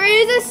 Wait, but there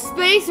is a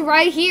space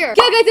right here.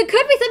 Yeah, guys, it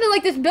could be something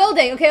like this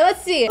building. Okay,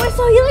 let's see. Wait,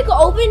 so he like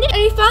opened it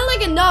and he found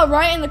like a nut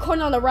right in the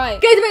corner on the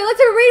right. Guys, wait, let's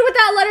read what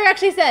that letter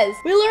actually says.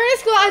 We learn to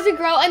school as we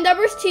grow and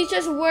numbers teach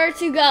us where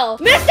to go.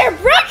 Mr.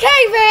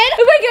 Brookhaven!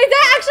 Wait, guys,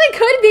 that actually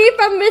could be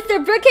from Mr.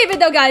 Brookhaven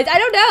though, guys. I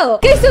don't know.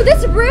 Okay, so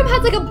this room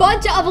has like a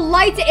bunch of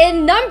lights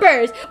and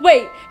numbers.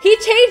 Wait, he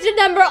changed the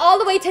number all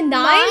the way to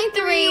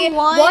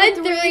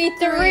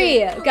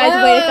 93133. Guys,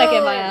 wait a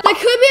second, Maya. That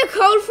could be a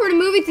code for the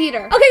movie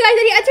theater. Okay, guys,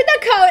 then he entered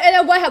that code and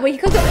then what happened? Wait, he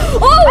goes, oh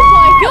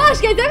my gosh,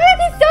 guys, that is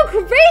so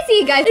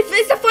crazy, guys.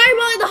 It's a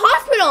fireball in the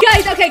hospital.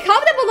 Guys, okay,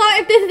 comment down below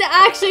if this is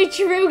actually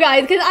true,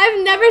 guys, because I've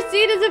never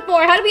seen this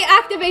before. How do we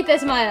activate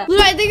this, Maya?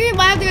 Look, I think we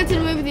might have to go to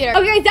the movie theater.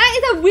 Okay, guys, that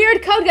is a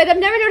weird code, guys. I've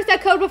never noticed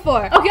that code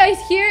before. Okay, guys,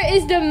 here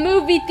is the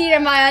movie theater,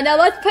 Maya. Now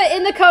let's put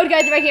in the code,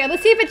 guys, right here.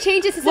 Let's see if it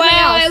changes to something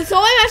else. Wait,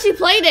 someone actually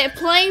played it,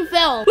 playing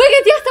film. Wait,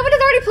 guys, yeah, someone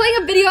is already playing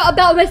a video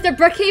about Mr.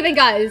 Brookhaven,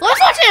 guys. Let's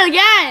watch it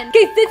again.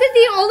 Guys, this is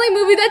the only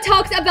movie that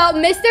talks about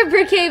Mr.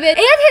 Brookhaven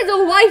and his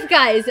wife,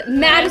 guys,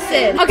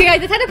 Madison. Okay, guys,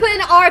 let's have to put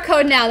in our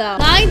code now, though.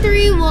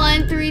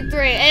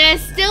 93133, and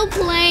it's still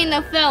playing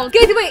the film.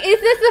 Guys, wait, is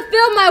this the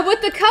film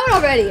with the code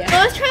already?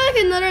 Well, let's try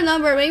like another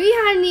number. Maybe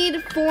I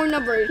need 4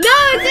 numbers. No,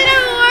 it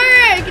didn't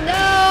work.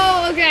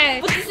 No, okay.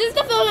 But this is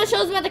the film that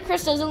shows about the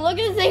crystals, and look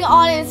at the thing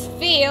on his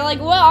feet. Like,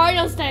 what are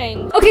those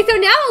things? Okay, so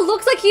now it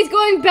looks like he's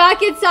going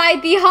back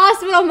inside the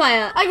hospital,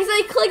 Maya. Okay, so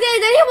he clicked it,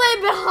 and then he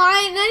went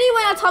behind, then he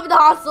went on top of the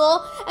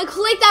hospital and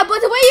clicked that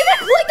button. Wait, you can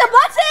click the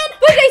button?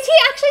 Wait, guys, he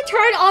actually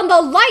turned on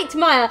the light,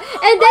 Maya,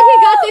 and then he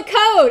got the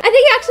code. I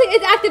think he actually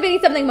is activating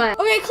something, Maya.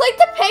 Okay, click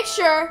the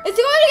picture. Is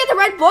he going to get the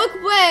red book?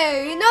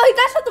 Wait, no,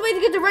 that's not the way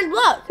to get the red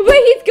book.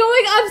 Wait, he's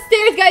going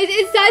upstairs, guys,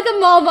 inside the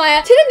mall,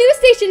 Maya, to the news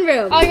station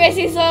room.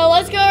 Okay, so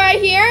let's go right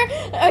here.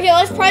 Okay,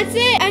 let's press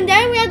it, and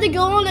then we have to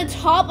go on the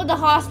top of the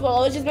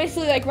hospital, which is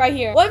basically like right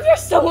here. What if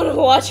there's someone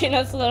watching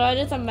us, little? I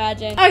just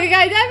imagine. Okay,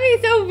 guys, that'd be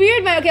so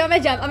weird, Maya. Okay, I'm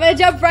gonna jump. I'm gonna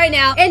jump right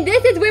now, and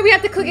this is where we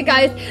have to click it,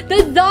 guys.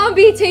 The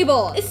zombie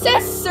table. It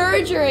says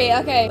surgery.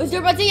 Okay, is there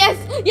a button? Yes,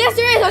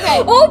 there is.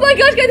 Okay. Oh my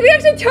gosh, guys, we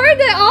actually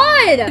turned it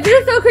on.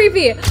 This is so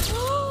creepy.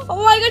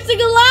 Oh my gosh, the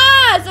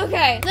glass!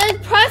 Okay, then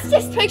press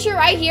this picture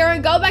right here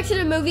and go back to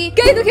the movie.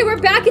 Guys, okay, we're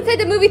back inside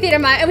the movie theater,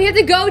 Maya, and we have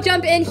to go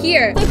jump in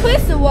here. Like,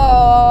 please,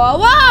 whoa!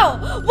 Wait,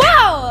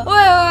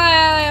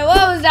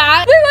 what was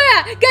that?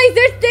 Wait, guys,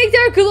 there's things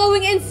that are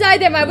glowing inside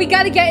there, Maya. We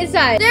gotta get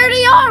inside. There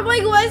they are!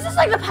 Wait, what is this,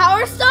 like the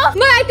power stuff?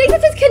 Maya, I think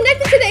this is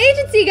connected to the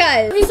agency,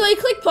 guys. Okay, so you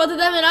clicked both of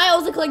them, and I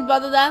also clicked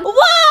both of them.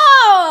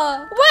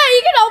 Whoa! Wait,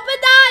 you can open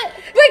that?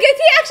 Wait, guys,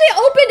 he actually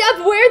opened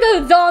up where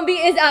the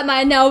zombie is at,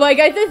 Maya. No, wait,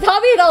 guys, the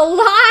zombie is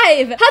alive.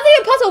 alive. How's it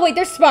impossible? Wait,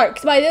 there's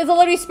sparks. Maya, there's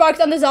literally sparks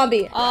on the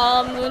zombie.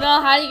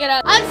 Luna, how do you get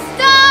up? I'm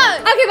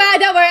stuck! Okay, Maya,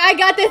 don't worry. I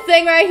got this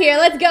thing right here.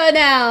 Let's go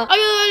now. Okay,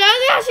 Luna, now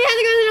they actually have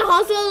to go to the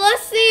hospital.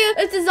 Let's see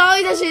if the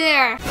zombie's actually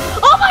there.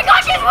 Oh my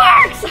gosh, it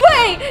works!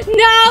 Wait,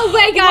 no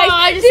way, guys. Come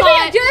on, I just saw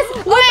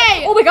it.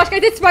 Wait. Oh my gosh,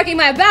 guys, it's sparking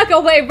my back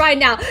away right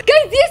now.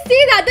 Guys, do you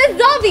see that? This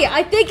zombie,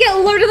 I think it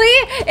literally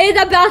is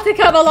about to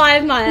come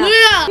alive, Maya.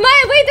 Luna.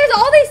 Maya, wait, there's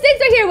all these things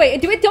right here.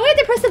 Wait, don't we have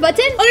to press the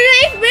button?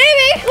 Okay,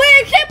 maybe. Wait,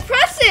 I can't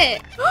press it.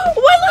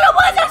 Wait, Luna,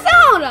 what is that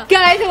sound?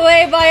 Guys,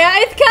 wait,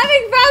 Maya. It's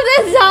coming from the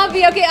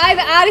zombie. Okay, I'm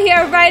out of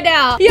here right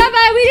now. Yeah,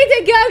 Maya, we need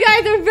to go,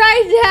 guys,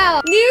 right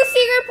now. New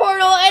secret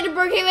portal and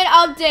Brookhaven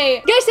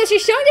update. Guys, so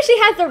she's showing that she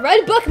has the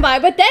red book, Maya,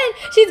 but then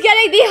she's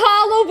getting the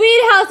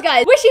Halloween house,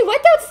 guys, where she went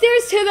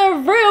downstairs to the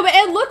room,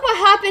 and look what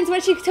happens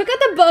when she took out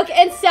the book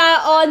and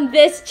sat on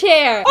this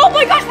chair. Oh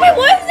my gosh, wait,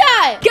 what is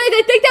that? Guys,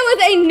 I think that was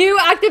a new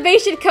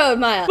activation code,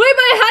 Maya. Wait,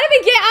 Maya, how did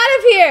we get out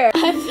of here?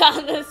 I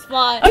found this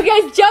spot. Okay,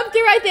 guys, jump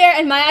through right there,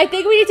 and Maya, I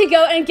think we need to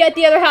go and get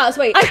the other house.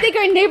 Wait, I think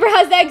our neighbor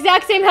has the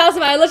exact same house,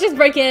 Maya. Let's just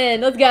break it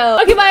in. Let's go.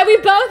 Okay, Maya, we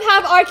both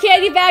have our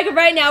candy bag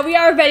right now. We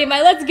are ready,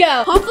 Maya. Let's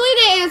go. Hopefully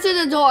they answer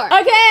the door.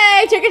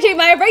 Okay, trick or treat,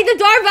 Maya. Ring the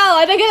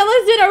doorbell. Are they gonna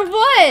listen or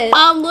what?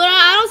 Luna,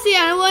 I don't see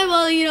anyone.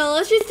 Well,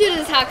 let's just do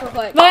this hack real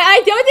quick. Maya,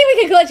 I don't think we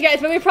can glitch,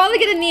 guys, but we're probably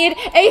gonna need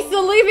a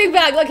sleeping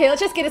bag. Okay,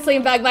 let's just get a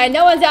sleeping bag, Maya.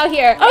 No one's out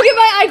here. Okay,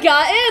 Maya, I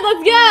got it.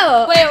 Let's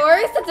go. Wait,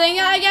 where's the thing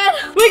at again?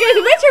 Wait, guys,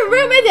 which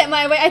room is it,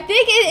 Maya? Wait, I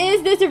think it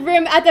is this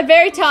room at the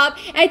very top,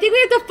 and I think we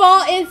have to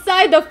fall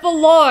inside the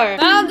floor.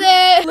 Found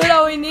it.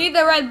 Luna, we need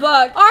the red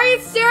book. Are you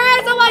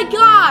serious? Oh my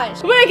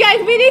gosh. Wait, guys,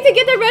 we need to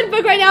get the red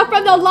book right now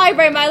from the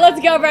library, Maya. Let's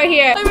go right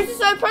here.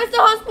 So I pressed the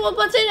hospital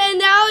button, and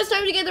now it's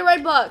time to get the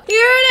red book.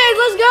 Here it is.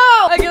 Let's go.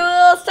 Okay,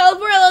 let's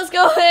teleport. Let's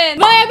go in.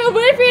 Maya, I've been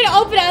waiting for you to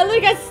open it. I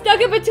literally got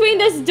stuck in between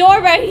this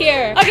door right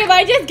here. Okay,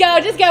 Maya, just go.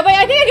 Wait,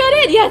 I think I got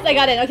in. Yes, I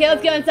got in. Okay,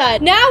 let's go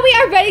inside. Now we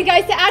are ready,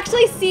 guys, to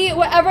actually see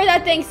whatever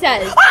that thing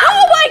says.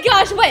 Oh my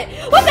gosh, wait.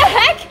 What the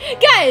heck?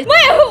 Guys,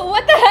 Maya,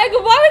 what the heck?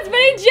 Why was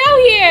Benny Joe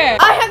here?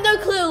 I have no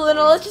clue,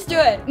 Luna. Let's just do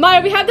it.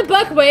 Maya, we have the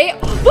book. Wait,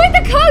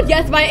 the code.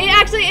 Yes, Maya, it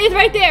actually is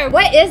right there.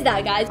 What is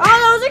that, guys? I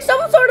don't know. It's like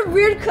some sort of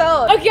weird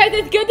code. Okay, guys,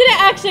 it's good that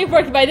it actually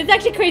worked, Maya. It's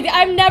actually crazy.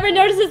 I've never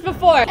noticed this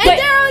before. And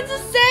there was the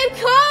same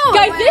code.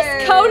 Guys,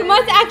 this code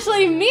must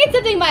actually mean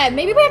something, Maya.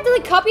 Maybe we have to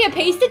like copy and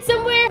paste it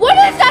somewhere. What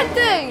is that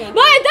thing?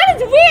 Maya, that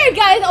is weird,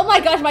 guys. Oh my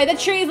gosh, Maya, the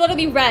tree is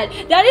literally red.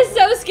 That is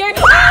so scary.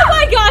 Oh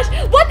my gosh,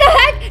 what the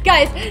heck?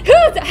 Guys,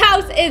 whose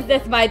house is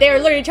this, Maya? They are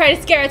literally trying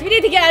to scare us. We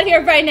need to get out of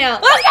here right now.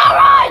 Let's go,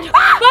 run!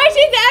 Maya,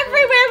 she's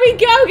everywhere we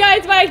go,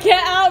 guys. Maya,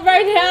 get out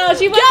right now.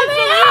 She wants us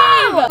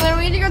to leave. Then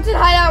we need to go to the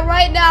hideout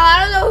right now.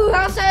 I don't know whose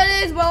house that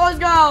is, but let's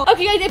go.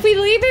 Okay, guys, if we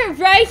leave it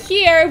right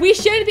here, we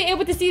should be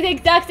able to see the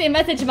exact same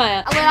message,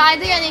 Maya. I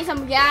think I need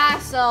some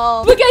gas,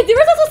 so. But guys, there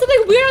was also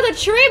something weird on the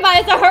tree,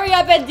 Maya, so hurry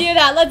up and do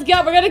that. Let's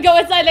go. We're gonna go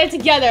inside there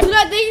together.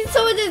 I think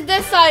someone did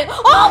this side.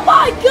 Oh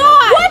my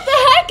god! What the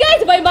heck,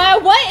 guys? Wait, Maya,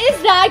 what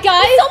is that,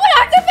 guys? Did someone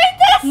activate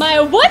this?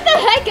 Maya, what the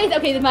heck, guys?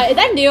 Okay, Maya, is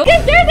that new?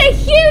 Guys, there's a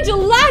huge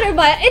ladder,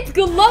 Maya. It's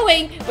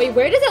glowing. Wait,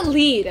 where does it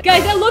lead?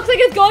 Guys, it looks like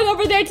it's going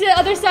over there to the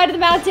other side of the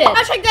mountain.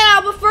 I'll check that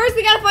out, but first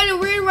we gotta find a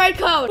weird red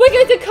code. Wait,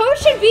 guys, the code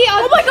should be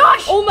on. Oh my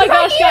gosh! Oh my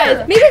gosh, here.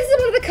 guys. Maybe this is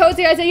one of the codes,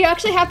 guys, that you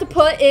actually have to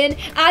put in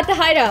at the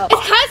hideout.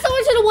 It's kind of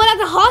similar to the one at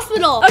the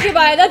hospital. Okay,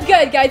 Maya, that's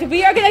good, guys.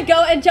 We are gonna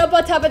go and jump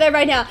on top of there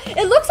right now.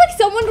 It looks like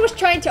someone was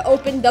trying to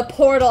open the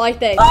portal, I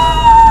think.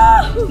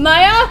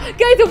 Maya,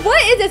 guys,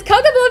 what is this?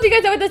 Comment below if you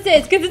guys know what this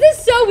is, because this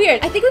is so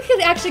weird. I think we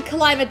can actually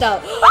climb it, though.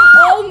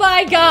 Oh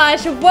my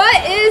gosh,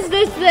 what is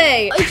this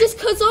thing? It just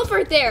cuts off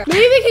right there.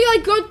 Maybe we can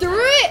like go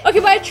through it. Okay,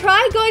 Maya,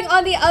 try going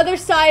on the other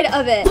side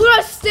of it.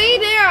 Luna, stay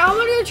there. I'm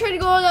gonna try to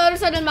go on the other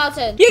side of the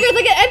mountain. You guys,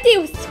 like an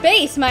empty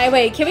space, Maya.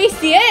 Wait, can we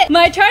see it?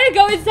 Maya, try to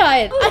go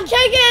inside. I can't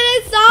get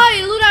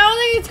inside. Luna, I don't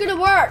think it's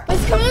gonna work.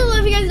 Let's come in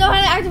if you guys know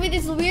how to activate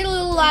this weird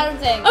little ladder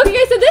thing. Okay,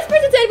 guys, so this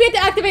person said we have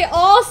to activate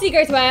all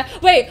secrets, Maya.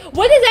 Wait,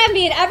 what does that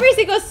mean? Every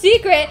single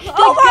secret.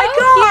 Oh my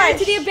gosh! Here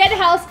to the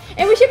abandoned house,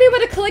 and we should be able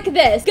to click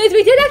this. Guys,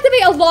 we did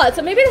activate a lot,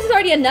 so maybe this is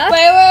already enough.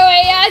 Wait.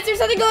 Yeah, is there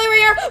something going right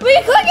here? We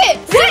can click it.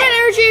 Secret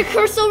energy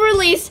crystal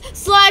release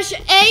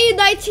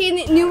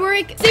 /A19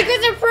 numeric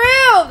secrets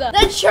approved.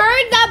 Then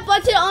turn that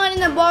button on in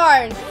the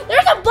barn.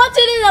 There's a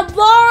button in the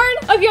barn.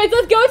 Okay, guys,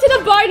 let's go to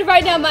the barn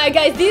right now, Maya.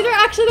 Guys, these are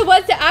actually the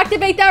ones to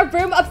activate that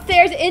room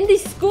upstairs in the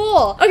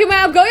school. Okay,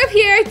 Maya, I'm going up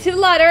here to the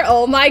ladder.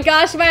 Oh my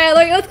gosh, Maya,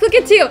 look, let's click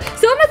it too.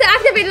 Someone must have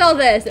activated all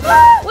this.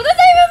 What does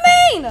that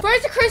even mean?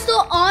 First a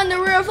crystal on the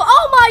roof.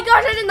 Oh my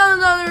gosh, I didn't know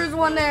there was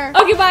one there.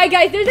 Okay, Maya,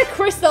 guys, there's a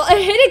crystal, a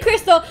hidden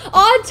crystal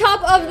on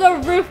top of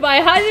the roof,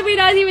 Maya. How did we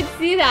not even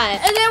see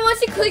that? And then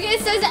once you click it, it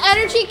says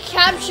energy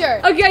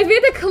capture. Okay, guys, we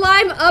have to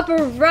climb up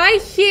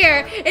right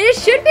here, and it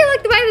should be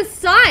like by the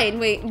sign.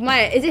 Wait,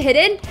 Maya, is it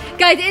hidden?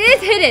 Guys, it is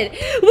hidden.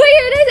 Wait,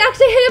 it is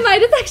actually hidden, Maya.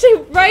 It's actually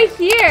right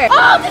here.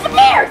 Oh, it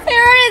disappeared.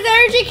 There it is,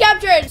 energy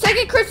captured.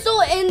 Second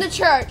crystal in the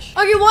church.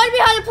 Okay, one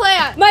behind the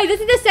plant. Maya,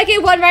 this is the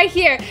second one right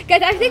here.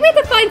 Guys, I think we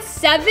have to find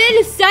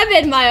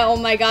seven, Maya. Oh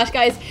my gosh,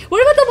 guys.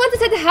 What about the ones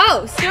inside the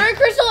house? Third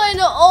crystal in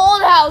the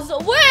old house.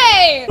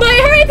 Wait.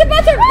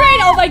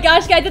 my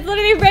gosh, guys, it's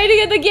literally raining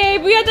in the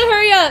game. We have to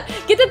hurry up.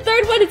 Get the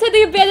third one into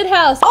the abandoned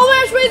house. Oh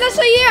my gosh, wait, that's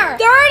right here.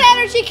 Third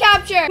energy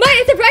capture. Maya,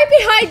 it's right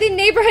behind the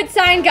neighborhood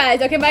sign,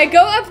 guys. Okay, Maya,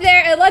 go up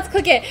there and let's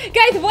click it.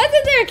 Guys,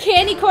 wasn't there a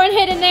candy corn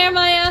hidden there,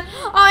 Maya?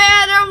 Oh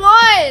yeah, there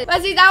was.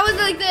 But see, that was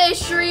like the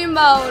extreme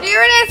mode.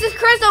 Here it is. This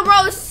crystal,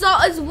 bro, it's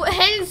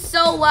hidden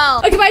so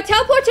well. Okay, Maya,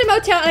 teleport to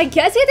motel, and I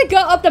guess you have to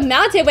go up the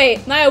mountain.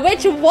 Wait, Maya,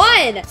 which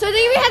one? So I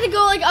think we had to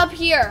go like up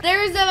here.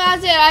 There's the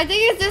mountain. I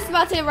think it's this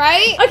mountain,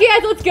 right? Okay,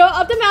 guys, let's go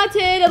up the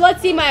mountain and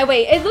let's see, Maya.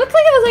 Wait, it looks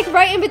like it was like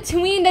right in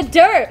between the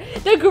dirt,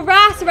 the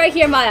grass right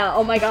here, Maya.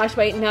 Oh my gosh,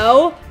 wait,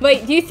 no.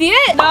 Wait, do you see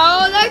it?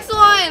 No, next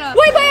one.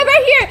 Wait, Maya,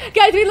 right here.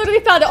 Guys, we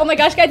literally found it. Oh my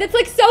gosh, guys, it's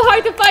like so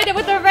hard to find it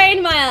with the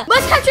rain, Maya.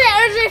 Let's capture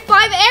energy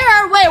 5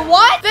 error. Wait,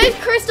 what? Fifth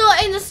crystal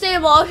in the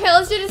stable. Okay,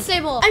 let's do the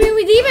stable. I mean,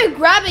 we didn't even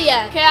grab it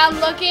yet. Okay, I'm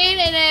looking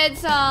and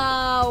it's,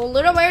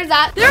 Luna, where is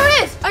that? There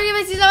it is. Okay,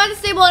 my season, I'm at the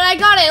stable and I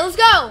got it. Let's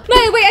go.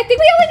 Wait, I think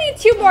we only need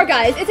 2 more,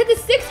 guys. It said the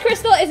 6th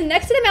crystal is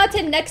next to the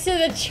mountain, next to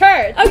the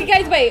church. Okay,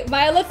 guys, wait,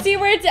 Maya, let's see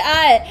where it's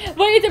at.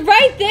 Wait, it's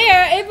right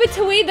there in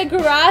between the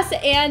grass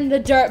and the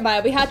dirt,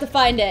 Maya. We have to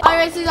find it. All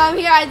right, so I'm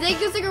here. I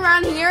think it's like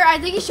around here. I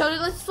think he showed it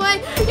this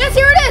way. Yes,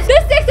 here it is. The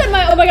 6th one,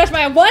 Maya. Oh my gosh,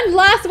 Maya. One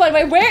last one.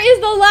 Wait, where is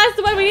the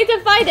last one? We need to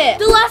find it.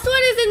 The last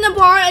one is in the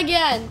barn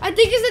again. I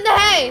think it's in the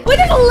hay. Wait,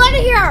 there's a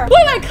letter here.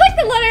 Wait, Maya, click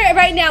the letter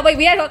right now. Wait,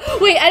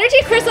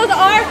 energy crystals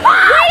are waiting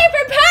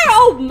for power.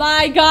 Oh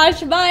my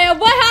gosh, Maya,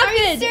 what happened?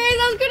 Are you serious?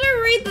 I was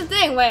gonna read the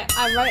thing. Wait,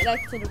 I'm right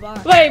next to the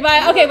barn. Wait,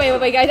 Maya. Okay,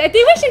 wait, guys. I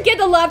think we should get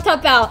the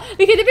laptop out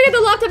because if we get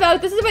the laptop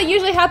out, this is what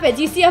usually happens.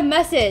 You see a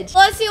message.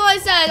 Let's see what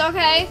it says.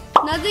 Okay.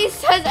 Nothing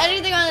says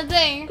anything on the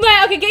thing.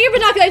 Maya, okay, get your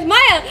binoculars.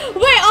 Maya,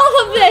 wait,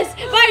 all of this.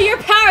 Maya, your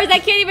powers, I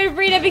can't even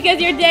read it because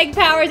your dang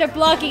powers are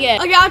blocking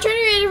it. Okay, I'll try to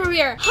read it from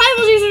here. High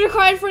voltage is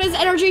required for this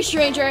energy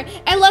stranger,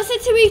 and lesson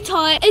to be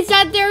taught is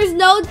that there is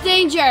no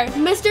danger.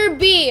 Mr.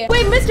 B.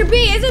 Wait, Mr.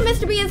 B, isn't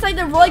Mr. B inside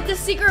the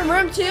secret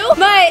room too?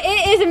 Maya,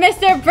 it is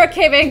Mr.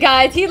 Brookhaven,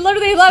 guys. He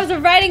literally loves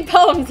writing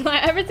poems. Maya,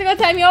 every single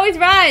time he always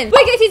rhymes.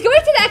 Wait, guys, he's going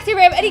to the exit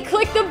room and he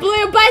clicked the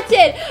blue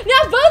button.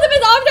 Now both of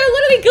his arms are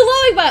literally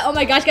glowing, but oh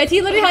my gosh, guys,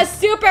 he literally has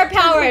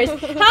superpowers. How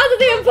is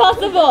it even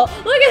possible?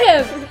 Look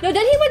at him. No,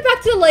 then he went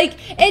back to the lake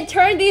and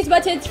turned these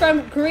buttons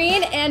from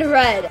green and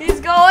red.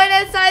 He's going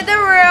inside the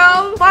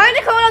room. Find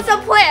the code on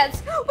some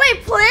plants.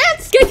 Wait,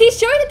 plants? Guys, he's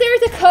showing that there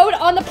is a code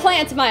on the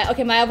plants, Maya.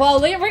 Okay, Maya, well,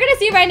 we're gonna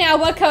see right now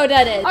what code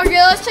that is. Okay,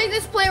 let's check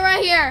this plant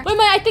right here. Wait,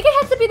 Maya, I think it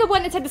has to be the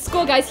one inside the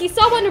school, guys. He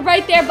saw one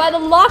right there by the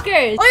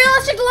lockers. Oh yeah,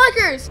 let's check the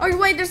lockers. Okay,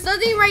 wait, there's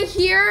nothing right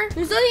here.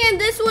 There's nothing in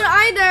this one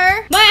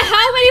either. Maya,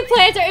 how many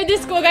plants are in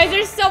this school, guys?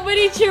 There's so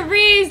many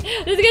trees.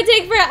 This is gonna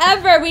take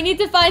forever. We need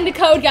to find the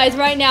code, guys,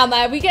 right now,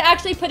 Maya. We can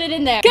actually put it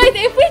in there. Guys,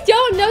 if we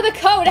don't know the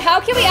code, how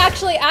can we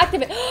actually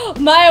activate?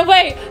 Maya,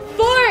 wait.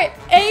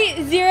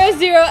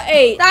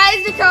 48008. That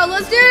is the code.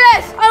 Let's do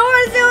this. I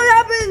want to see what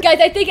happens. Guys,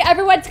 I think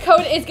everyone's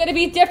code is going to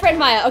be different,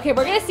 Maya. Okay,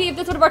 we're going to see if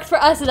this one works for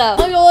us, though.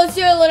 Okay, let's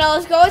do it, Luna.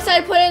 Let's go inside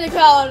and put in the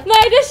code.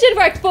 Maya, this should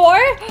work.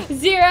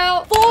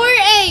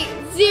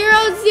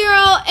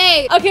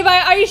 48008. Okay,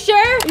 Maya, are you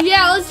sure?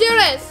 Yeah, let's do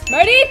this.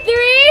 Ready?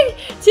 3,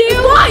 2,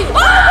 1. Oh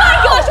my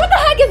gosh, what the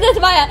heck is this,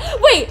 Maya?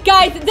 Wait,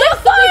 guys, this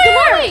is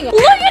glowing. Look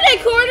at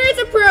it.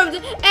 Coordinates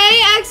approved.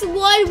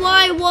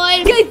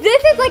 AX1Y1. Guys,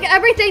 this is like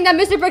everything that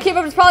Mr.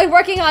 Brookhaven was probably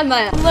working on,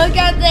 Maya. Look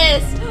at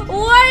this.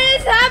 What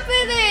is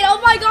happening? Oh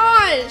my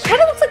gosh.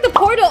 Kind of looks like the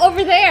portal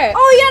over there.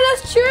 Oh yeah,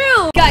 that's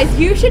true. Guys,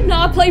 you should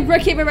not play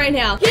Brookhaven right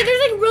now. Yeah,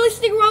 there's like really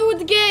something wrong with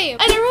the game.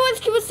 And everyone's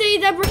keep saying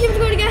that Brookhaven's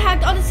going to get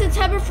hacked on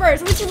September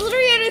 1st, which is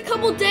literally in a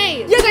couple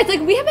days. Yeah, guys,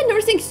 like we have been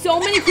noticing so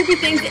many creepy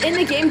things in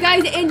the game,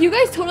 guys, and you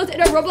guys told us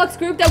in our Roblox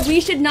group that we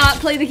should not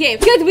play the game.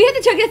 Guys, we have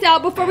to check this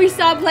out before we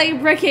stop playing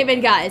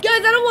Brookhaven, guys.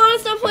 Guys, I don't want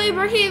to stop playing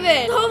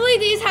Brookhaven. Hopefully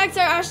these hacks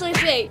are actually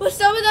fake, but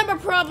some of them are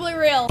probably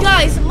real.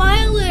 Guys,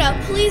 Maya and Luna,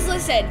 please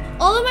listen.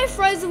 All of my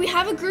friends, we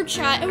have a group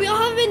chat, and we all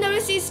have been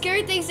noticing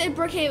scary things in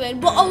Brookhaven,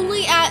 but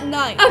only at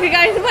night. Okay,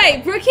 guys,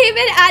 wait.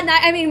 Brookhaven at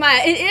night. I mean,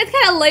 Maya, it's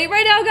kind of late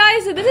right now,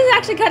 guys, so this is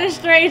actually kind of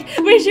strange.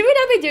 Wait, should we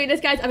not be doing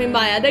this, guys? I mean,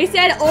 Maya, they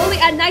said only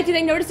at night do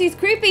they notice these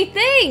creepy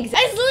things.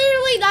 It's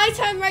literally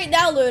nighttime right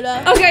now,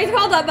 Luna. Okay, so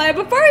hold up, Maya.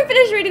 Before we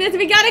finish reading this,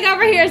 we gotta go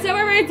over here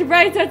somewhere where it's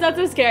bright so it's not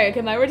so scary.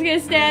 Okay, Maya, we're just gonna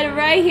stand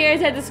right here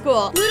inside the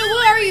school. Luna,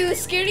 what are you, a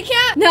scaredy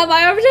cat? No,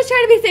 Maya, we're just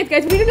trying to be safe,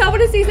 guys. We do not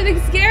want to see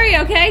something scary,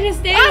 okay? Just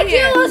stand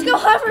here. Let's go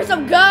hunt for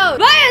some ghosts.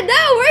 Maya,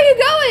 no, where are you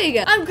going?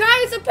 I'm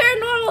grabbing some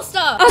paranormal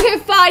stuff. Okay,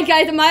 fine,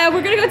 guys. Maya,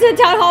 we're gonna go to the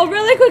town hall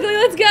really quickly.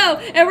 Let's go.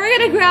 And we're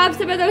gonna grab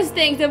some of those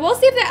things, and we'll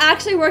see if that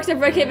actually works at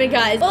Brookhaven,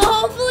 guys. Well,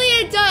 hopefully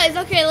it does.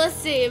 Okay, let's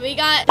see. We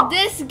got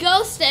this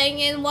ghost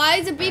thing, and why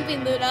is it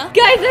beeping, Luna?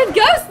 Guys, this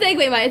ghost thing.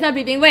 Wait, Maya, it's not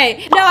beeping.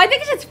 Wait. No, I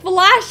think it's just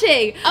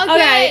flashing.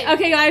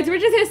 Okay, guys, we're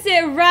just gonna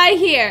sit right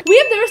here. We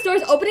have noticed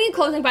doors opening and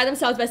closing by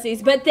themselves,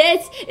 besties, but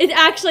this is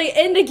actually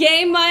in the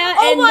game, Maya,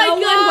 and no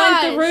one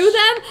went through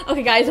them. Okay,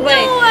 Okay, guys, wait.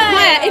 No way.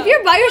 Maya, if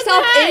you're by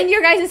yourself What the heck? in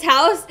your guys'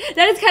 house,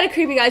 that is kind of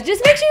creepy, guys. Just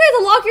make sure you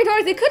guys lock your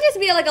doors. It could just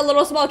be like a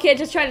little small kid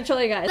just trying to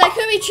chill you guys. That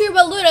could be true,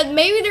 but Luna,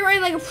 maybe they're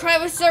in like a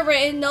private server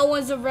and no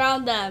one's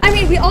around them. I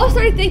mean, we all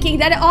started thinking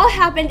that it all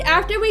happened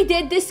after we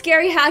did this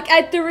scary hack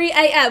at 3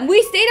 a.m.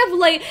 We stayed up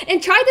late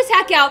and tried this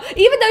hack out,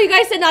 even though you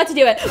guys said not to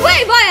do it.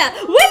 Wait, Maya,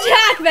 which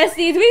hack,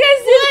 besties? We guys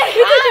told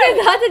you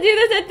guys not to do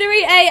this at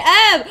 3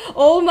 a.m.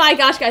 Oh my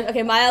gosh, guys.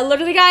 Okay, Maya,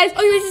 literally, guys.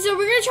 Okay, so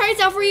we're gonna try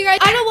this out for you guys.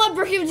 I don't want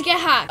Brookhaven to get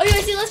hacked.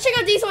 Okay, see, let's check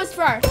out these ones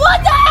first.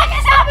 What the heck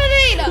is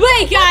happening?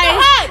 Wait, guys.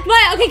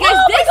 Maya, okay, guys,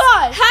 Oh my this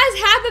God. has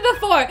happened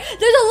before.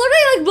 There's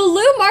literally like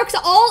balloon marks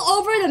all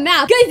over the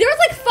map. Guys, there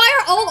was like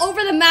fire all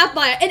over the map,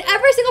 Maya, and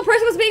every single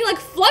person was being like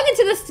flung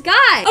into the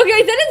sky.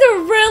 Okay, that is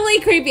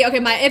really creepy. Okay,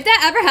 Maya, if that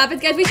ever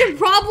happens, guys, we should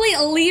probably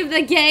leave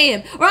the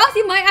game, or else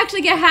you might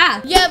actually get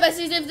hacked. Yeah,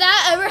 besties, if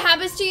that ever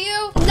happens to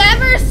you,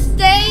 never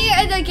stay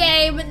in the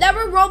game.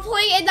 Never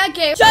roleplay in that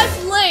game.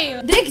 Just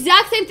leave. The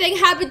exact same thing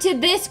happened to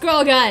this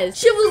girl, guys.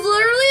 She was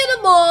literally in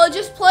the mall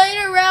just playing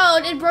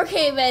around in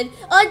Brookhaven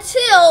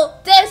until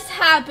this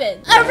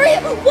happened. Wait,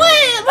 dude,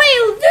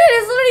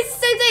 it's literally the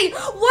same thing.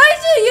 Why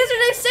did the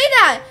username say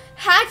that?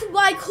 Hacked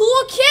by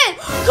Cool Kid.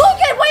 Cool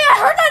Kid, wait, I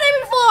heard that name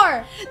before.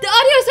 The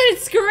audio started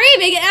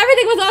screaming and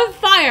everything was on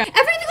fire.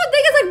 Every single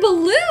thing is like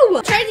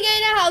blue. Tried to get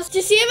in the house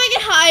to see if I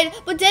could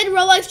hide, but then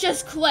Roblox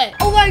just quit.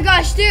 Oh my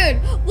gosh, dude,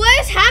 what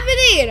is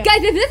happening?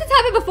 Guys, if this has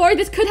happened before,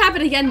 this could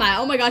happen again,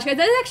 Maya. Oh my gosh, guys,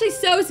 that is actually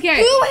so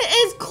scary. Who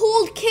is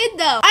Cool Kid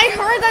though? I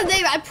heard that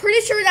name. I'm pretty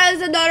sure that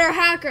is another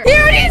hacker.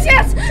 Here it is,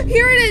 yes,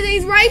 here it is.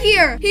 He's right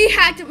here. He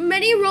hacked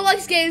many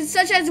Roblox games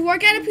such as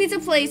Work at a Pizza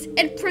Place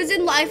and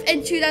Prison Life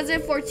in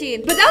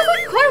 2014. But that was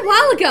like quite a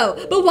while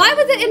ago. But why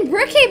was it in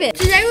Brookhaven?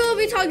 Today we will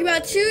be talking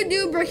about 2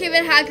 new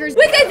Brookhaven hackers.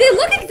 Wait, guys, they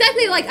look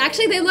exactly like,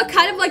 actually, they look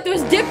kind of like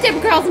those Dip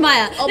girls,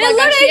 Maya. Oh they my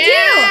gosh,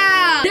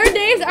 yeah. do. Their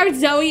names are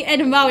Zoe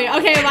and Moe.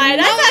 Okay, Maya,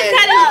 that Moe, sounds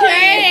kind of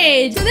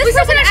strange. So this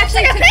person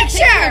actually took a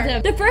picture. of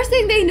them. The first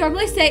thing they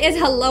normally say is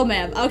hello,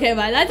 ma'am. Okay,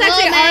 Maya, that's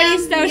actually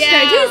already so Yeah.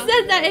 strange. Who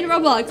says that in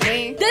Roblox?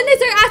 Me. Then they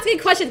start asking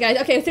questions, guys.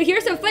 Okay, so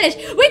here's some footage.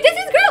 Wait, this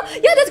is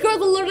girl. Yeah, this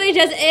girl's literally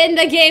just in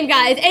the game,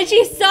 guys, and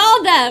she saw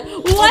them.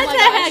 What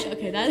the heck?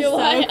 Okay, that's so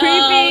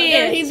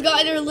creepy.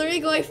 They're literally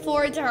going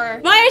forward to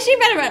her. Maya, she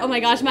better run. Oh my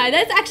gosh, Maya,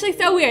 that's actually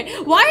so weird.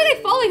 Why are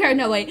they following her?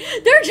 No, wait.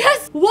 They're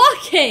just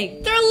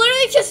walking. They're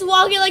literally just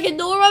walking like a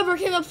normal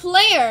Brookhaven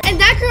player. And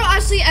that girl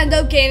actually ended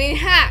up getting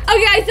hacked.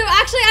 Okay, so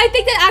actually, I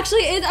think that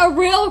actually is a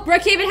real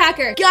Brookhaven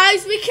hacker.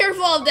 Guys, be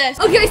careful of this.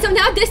 Okay, so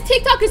now this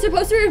TikTok is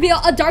supposed to reveal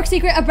a dark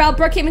secret about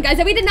Brookhaven, guys,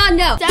 that we did not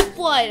know. Step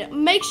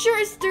 1, make sure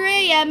it's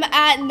 3 a.m.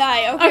 at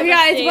night. Okay,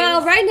 guys,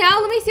 well, right now,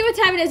 let me see what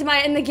time it is,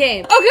 Maya, in the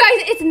game. Okay,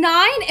 guys, it's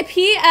 9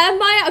 p.m.,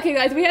 Maya. Okay,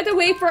 guys, we have to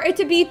wait for it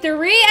to be 3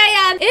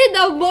 a.m. in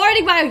the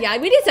morning, Maya. Yeah,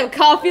 we need some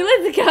coffee.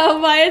 Let's go,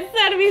 Maya. It's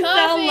time to be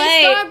so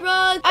late.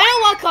 Starbucks. I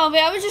don't want coffee.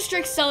 I would just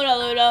drink soda,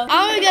 Luna.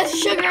 I want to get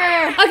sugar.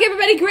 Okay,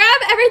 everybody, grab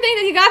everything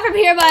that you got from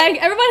here, Maya.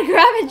 Everyone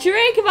grab a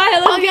drink, Maya.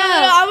 Let's go.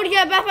 Luna, I would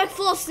get a backpack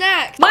full of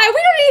snacks. Maya,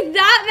 we don't need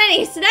that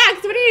many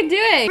snacks. What are you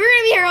doing? We're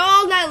going to be here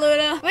all night,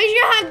 Luna. Make sure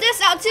you have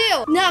this out,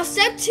 too. Now,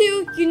 step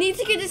 2, you need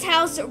to get this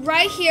house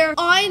right here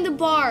on the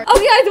bar.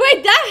 Okay, guys,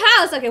 wait, that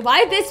house. Okay,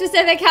 why this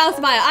specific house,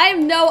 Maya? I have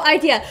no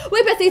idea.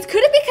 Wait, besties,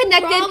 could it be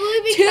connected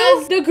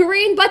to the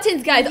green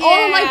buttons, guys? Yeah.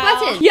 All of my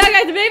buttons. Yeah,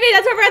 guys, maybe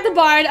that's why we're at the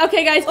barn.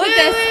 Okay, guys, click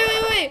this.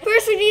 Wait.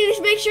 First, we need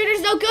to make sure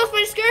there's no ghost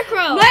by the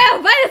scarecrow.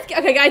 Maya,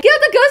 okay, guys, get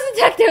the ghost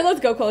detector. Let's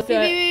go close to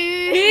it.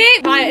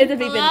 Beep. Maya, it's a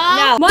beeping.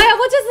 Now, Maya,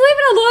 we'll just leave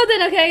it alone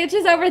then, okay? It's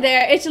just over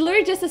there. It's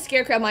literally just a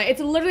scarecrow, Maya.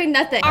 It's literally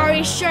nothing. Are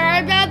we sure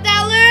about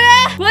that,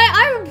 Luna? Maya,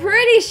 I'm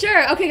pretty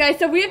sure. Okay, guys,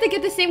 so we have to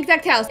get the same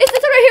exact house. It's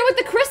this one right here with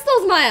the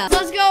crystals, Maya.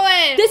 Let's go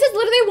in. This is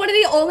literally one of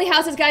the only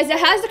houses, guys, that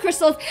has the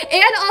crystals,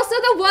 and also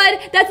the one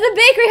that's the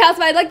bakery house,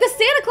 Maya, like the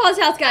Santa Claus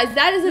house, guys.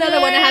 That is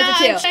another one that has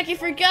it too. Checking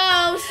for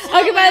ghosts.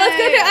 Okay, Maya, let's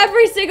go through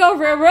every single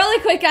room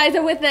really quick, guys,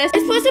 and with this.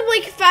 It's supposed to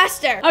blink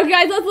faster. Okay,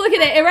 guys, let's look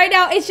at it. And right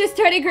now, it's just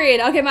turning green.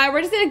 Okay, Maya,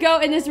 we're just gonna go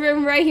in this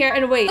room right here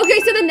and wait. Okay,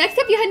 so the next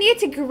step, you need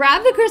to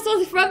grab the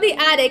crystals from the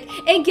attic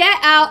and get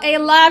out a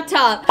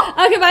laptop.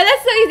 Okay, Maya,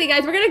 that's so easy,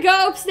 guys. We're gonna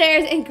go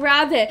upstairs and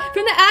grab it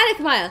from the attic,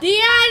 Maya. The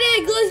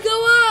attic, let's go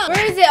up.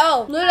 Where is it?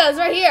 Oh, Luna, it's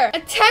right here.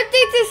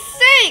 Attempting to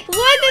sink.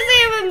 What does it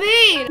even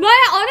mean?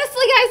 Maya,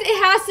 honestly, guys,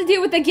 it has to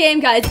do with the game,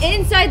 guys.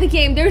 Inside the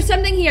game, there's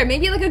something here.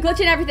 Maybe like a glitch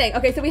and everything.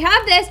 Okay, so we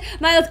have this.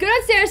 Maya, let's go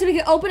downstairs so we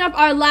can open up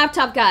our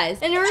laptop, guys.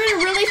 And we're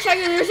gonna really check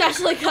if there's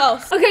actually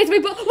ghosts. Okay, so we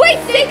both. Wait,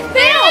 sync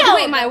failed.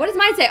 Wait, Maya, what does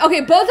mine say?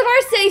 Okay, both of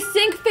ours say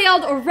sync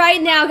failed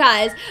right now,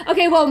 guys.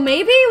 Okay, well,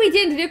 maybe we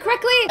didn't do it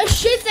correctly. It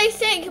should say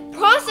sync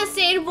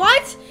processing.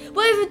 What?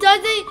 But if it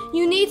doesn't,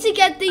 you need to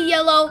get the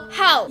yellow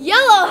house.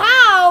 Yellow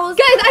house?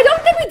 Guys, I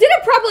don't think we did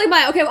it properly,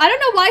 Maya. Okay, I don't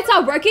know why it's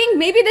not working.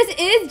 Maybe this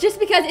is just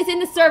because it's in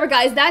the server,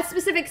 guys. That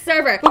specific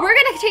server. But we're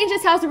gonna change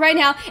this house right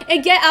now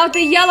and get out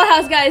the yellow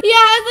house, guys.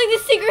 Yeah, it's like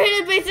the secret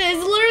hidden bases.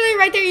 It's literally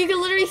right there. You can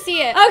literally see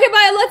it. Okay,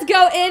 Maya, let's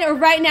go in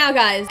right now,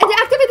 guys. And to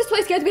activate this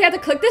place, guys, we have to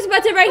click this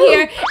button right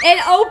here and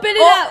open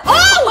it up.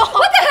 Oh,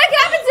 what the heck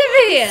happened to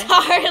me?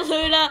 Sorry,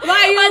 Luna.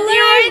 Maya, you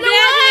literally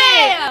banned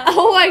me.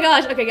 Oh my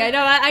gosh. Okay, guys,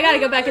 no, I gotta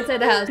go back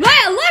inside the house.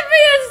 Maya, let me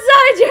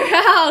inside your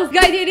house.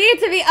 Guys, you need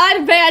to be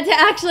unbanned to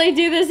actually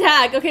do this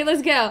hack. Okay,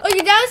 let's go.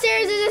 Okay,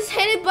 downstairs is this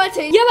hidden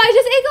button. Yeah, Maya,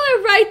 just angle it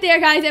right there,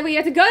 guys, and we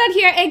have to go down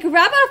here and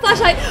grab out a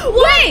flashlight.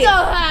 Wait, the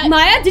heck?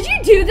 Maya, did you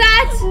do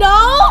that?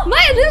 No.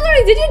 Maya,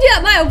 literally, did you do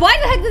that? Maya, why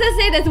the heck does that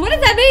say this? What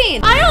does that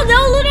mean? I don't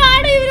know, Luna. I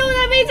don't even know what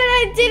that means, and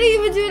I didn't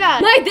even do that.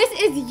 Maya, this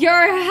is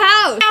your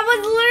house. I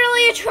was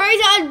literally trying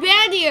to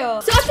unban you.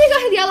 So after he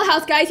got to the yellow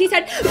house, guys, he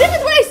said, this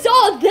is what I saw.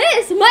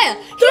 This, Maya.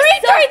 Three.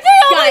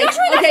 Oh my gosh,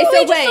 wait, okay, that's so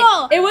what we wait. just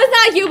saw. It was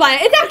not you, Maya.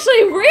 It's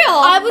actually real.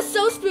 I was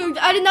so spooked.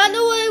 I did not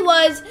know what it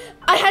was.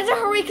 I had to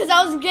hurry because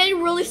I was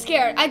getting really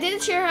scared. I did a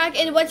chair hack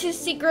and went to a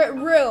secret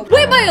room.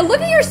 Wait, Maya, look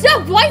at your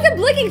stuff. Why is it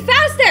blinking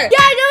faster? Yeah,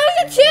 I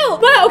noticed it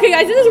too. Maya, okay,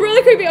 guys, this is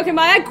really creepy. Okay,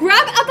 Maya,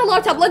 grab out the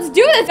laptop. Let's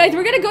do this, guys.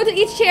 We're gonna go to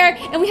each chair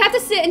and we have to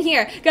sit in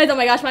here. Guys, oh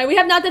my gosh, Maya, we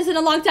have not done this in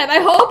a long time. I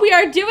hope we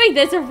are doing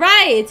this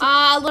right.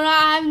 Luna,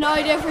 I have no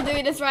idea if we're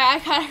doing this right. I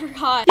kind of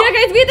forgot. Yeah,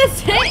 guys, we have to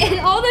sit in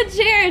all the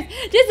chairs.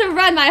 Just to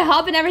run, Maya.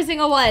 Hop in every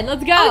single one.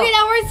 Let's go. Okay,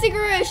 now we're in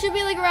secret room. It should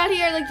be like around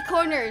here, like the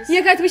corners.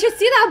 Yeah, guys, we should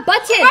see that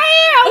button. Right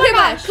here. Oh okay, my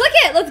Maya, gosh. click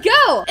it. Let's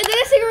go. And then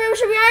the secret room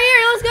should be right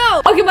here. Let's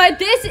go. Okay, Maya,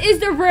 this is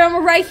the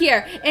room right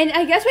here. And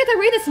I guess we have to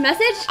read this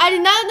message. I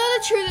did not know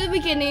the truth at the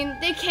beginning.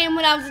 They came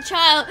when I was a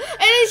child.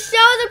 And it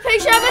shows a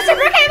picture of Mr.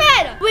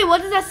 Brookhaven. Wait,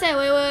 what does that say?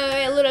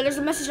 Wait, Luna, there's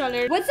a message on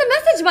there. What's the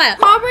message, Maya?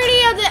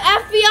 Property of the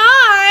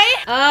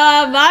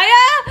FBI.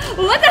 Maya?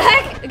 What the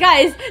heck?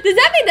 Guys, does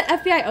that mean the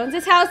FBI owns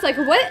this house? Like,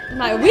 what?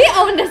 Maya, we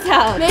own this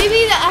house.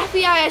 Maybe the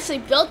FBI actually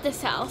built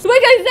this house.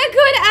 Wait, guys, that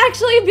could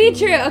actually be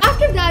true.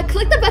 After that,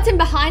 click the button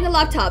behind the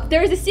laptop.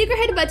 There is a secret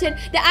hidden button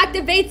that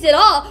activates it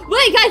all.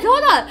 Wait, guys,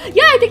 hold on.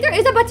 Yeah, I think there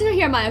is a button right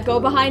here, Maya. Go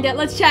behind it.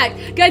 Let's check.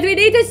 Guys, we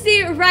need to see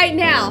it right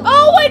now.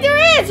 Oh, wait, there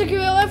is. Okay,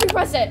 what if we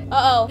press it?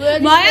 Uh-oh.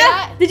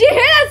 Maya, did you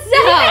hear that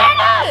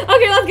sound? Yeah.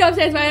 Okay, let's go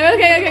upstairs, Maya.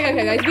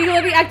 Okay, guys. We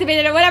will be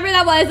activated or whatever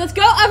that was. Let's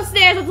go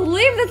upstairs. Let's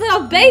leave this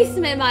little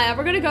basement, Maya.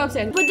 We're gonna go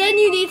upstairs. But then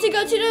you need to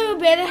go to the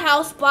abandoned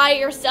house by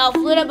yourself.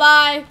 Luna,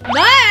 bye.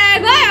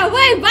 Maya,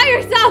 wait, by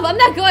yourself. I'm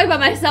not going by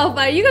myself,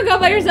 Maya. You can go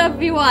by yourself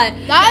if you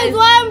want. That is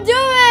what I'm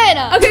doing.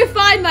 Okay,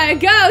 fine, Maya.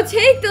 Go.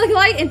 Take the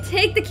light and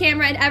take the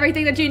camera and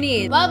everything that you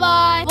need.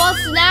 Bye-bye. Well,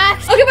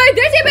 snacks. Okay, Maya,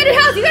 there's the abandoned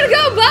house. You gotta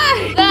go.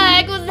 Bye. The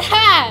heck was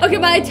that? Okay,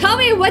 Maya, tell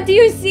me, what do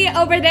you see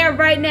over there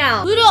right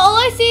now? Luna, all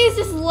I see is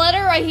this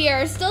letter right here.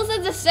 It still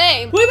says the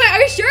same. Wait, Maya,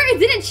 are you sure it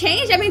didn't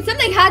change? I mean,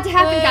 something had to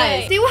happen,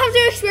 guys. They will have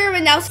to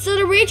experiment now, so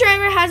the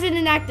redriver hasn't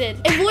enacted.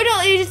 Avoid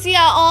all agency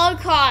at all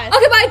costs.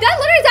 Okay, Maya, that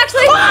letter is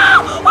actually...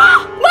 Maya,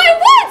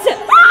 what? There's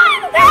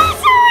someone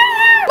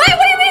there! Maya,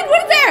 what do you mean?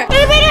 What is there? In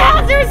the abandoned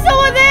house, there's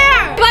someone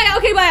there! Maya,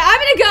 okay, Maya, I'm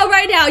gonna go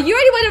right now. You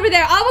already went over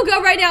there. I will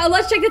go right now and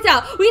let's check this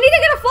out. We need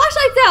to get our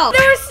flashlights out.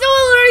 There was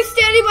someone literally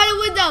standing by the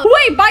window.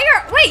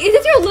 Wait, is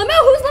this your limo?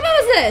 Whose limo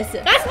is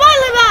this? That's my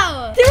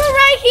limo. They were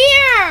right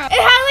here.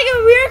 It had like a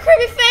weird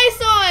creepy face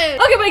on it.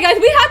 Okay, wait, guys,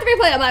 we have to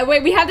replay that, Maya.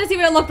 Wait, we have to see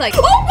what it looked like.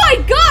 Oh my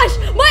gosh,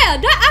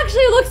 Maya, that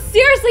actually looks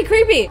seriously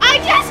creepy.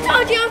 I just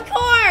told you, of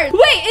course.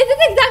 Wait, is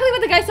this exactly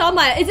what the guy saw,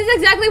 Maya? Is this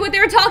exactly what they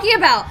were talking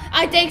about?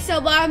 I think so,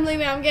 but I'm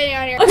leaving. I'm getting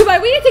out of here. Okay, Maya,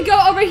 we need to go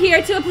over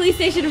here to the police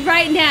station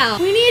right now.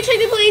 We need to check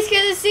the police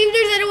cams and see if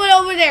there's anyone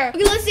over there.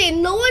 Okay, let's see.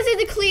 No one's at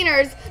the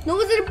cleaners. No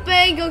one's at the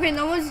bank. Okay,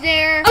 no one's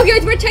there. Okay,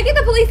 guys, we're checking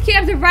the police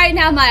cams right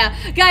now, Maya.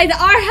 Guys,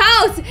 our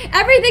house,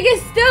 everything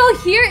is still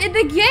here in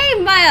the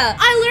game, Maya.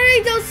 I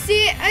literally don't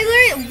see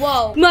it.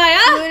 Whoa.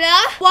 Maya?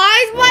 Luna? Why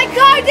is my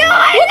car doing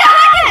What the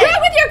heck is wrong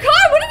with your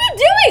car? What are you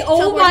doing?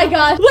 Oh my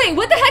gosh. Teleport. Wait,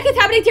 what the heck is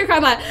happening to your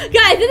car, Maya?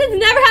 Guys, this has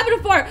never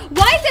happened before.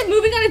 Why is it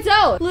moving on its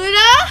own?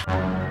 Luna?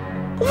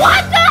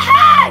 What the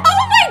heck?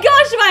 Oh my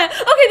gosh, Maya.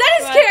 Okay, that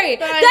is scary.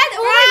 Run. That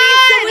only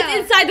means someone's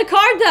inside the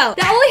car, though.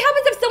 That only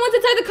happens if someone's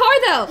inside the car,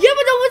 though. Yeah,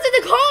 but no one's in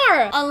the car.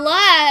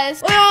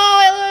 Unless... Wait.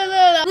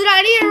 Luna,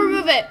 I need to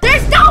remove it.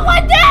 There's no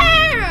one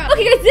there.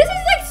 Okay, guys, this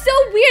is like so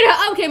weird.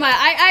 Okay, Maya,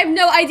 I have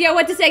no idea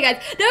what to say,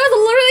 guys. There was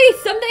literally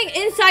something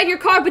inside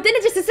your car, but then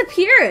it just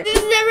disappeared.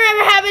 This never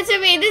ever happened to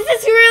me. This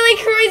is really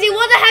crazy.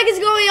 What the heck is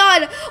going on?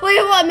 Wait,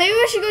 hold on. Maybe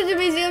we should go to the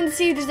museum to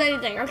see if there's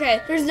anything.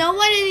 Okay, there's no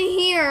one in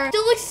here.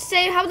 Still looks the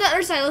same. How about the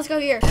other side? Let's go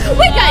here.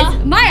 Wait,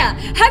 guys, Maya,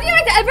 have you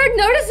ever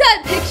noticed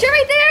that picture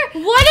right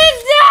there? What is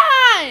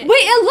that?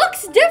 Wait, it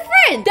looks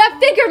different. That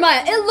figure,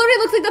 Maya, it literally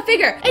looks like the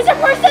figure. It's a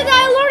person that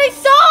I already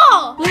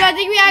saw. Look, I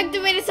think we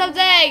activated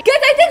something.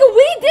 Guys, I think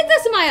we did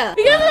this, Maya.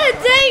 Because of the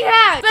dang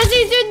hack.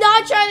 Besties, do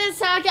not try this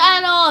hack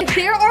at all.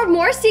 There are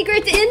more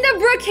secrets in the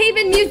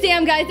Brookhaven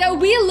Museum, guys, that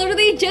we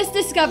literally just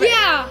discovered.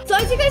 Yeah. So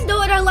as you guys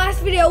know, in our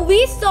last video,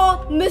 we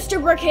saw Mr.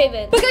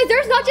 Brookhaven. But guys,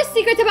 there's not just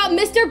secrets about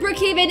Mr.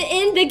 Brookhaven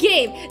in the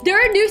game. There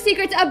are new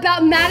secrets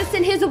about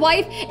Madison, his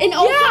wife, and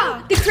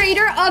also the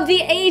creator of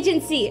the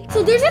agency.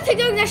 So there's a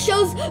TikTok that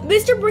shows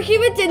Mr.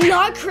 Brookhaven did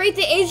not create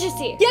the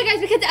agency. Yeah,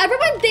 guys, because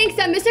everyone thinks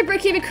that Mr.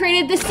 Brookhaven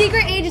created the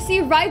secret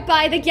agency right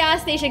by the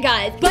gas station,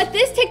 guys. But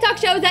this TikTok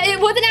shows that it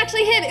wasn't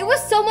actually him. It was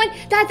someone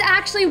that's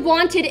actually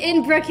wanted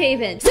in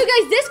Brookhaven. So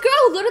guys, this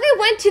girl literally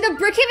went to the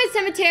Brookhaven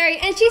cemetery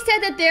and she said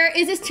that there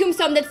is this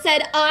tombstone that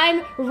said,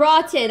 I'm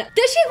rotten.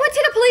 Then she went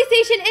to the police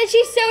station and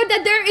she showed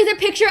that there is a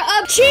picture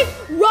of Chief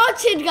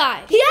Rotten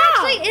guy. He's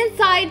actually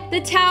inside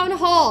the town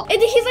hall. And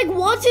he's like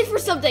wanted for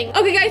something.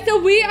 Okay guys, so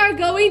we are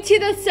going to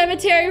the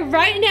cemetery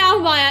right now,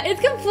 Maya.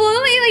 It's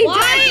completely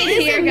dark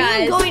in here,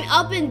 guys. Going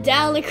up and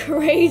down like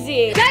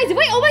crazy. Guys,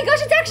 wait, oh my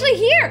gosh, it's actually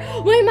here.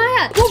 Wait,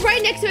 Maya. Well,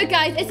 right next to it,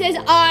 guys, it says,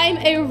 I'm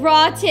a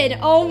rotten.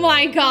 Oh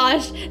my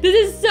gosh. This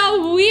is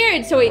so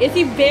weird. So wait, is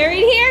he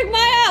buried here,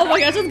 Maya? Oh my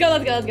gosh, let's go,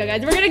 guys.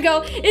 We're gonna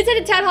go inside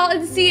the town hall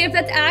and see if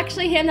that's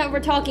actually him that we're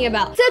talking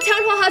about. So the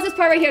town hall has this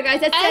part right here,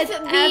 guys, that says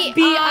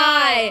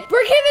FBI.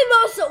 Brookhaven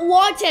most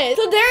wanted.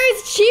 So there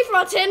is Chief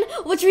Rotten,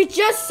 which we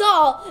just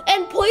saw,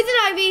 and Poison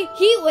Ivy,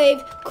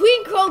 Heatwave,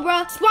 Queen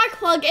Cobra,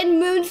 Sparkplug,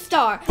 and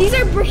Moonstar. These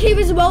are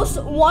Brookhaven's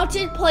most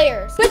wanted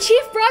players. But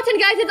Chief Rotten,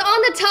 guys, is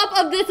on the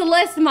top of this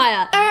list,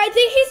 Maya. And I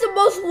think he's the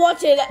most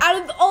wanted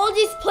out of all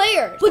these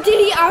players. But did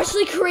he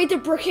actually create the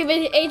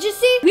Brookhaven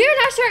agency? We're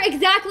not sure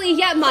exactly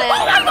yet, Maya.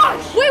 Oh my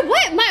gosh! Wait,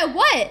 what? Maya,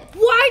 what?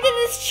 Why did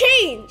this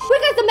change?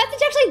 Wait, guys, the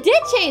message actually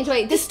did change.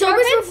 Wait,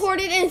 disturbance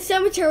reported in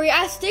cemetery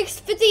at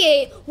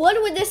 6:58.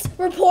 One witness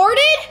reported?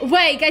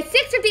 Wait, guys,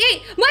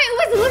 6:58. Maya,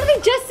 it was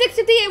literally just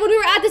 6:58 when we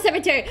were at the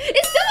cemetery.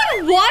 Is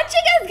someone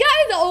watching us,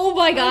 guys? Oh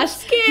my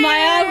gosh.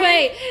 Maya,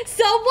 wait.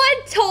 Someone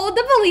told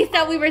the police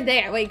that we were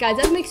there. Wait, guys,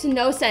 that makes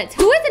no sense.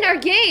 Who is in our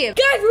game?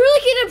 Guys, we're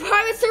looking at a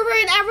private server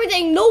and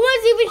everything. No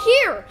one's even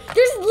here.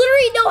 There's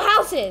literally no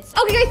houses.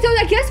 Okay, guys, so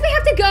I guess we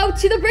have to go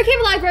to the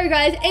Brookhaven library,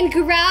 guys, and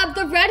grab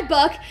the red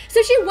book.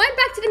 So she went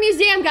back to the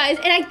museum, guys,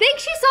 and I think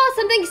she saw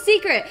something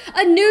secret.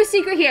 A new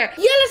secret here.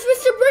 Yeah, that's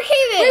Mr.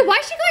 Brookhaven. Wait, why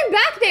is she going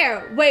back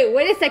there?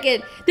 Wait a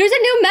second. There's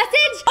a new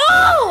message?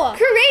 Oh!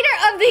 Creator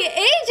of the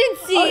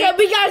agency. Okay,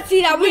 we gotta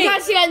see that. We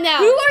gotta see that now.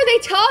 Who are they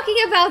talking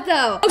about,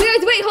 though? Okay,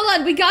 guys, wait, hold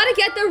on. We gotta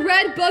get the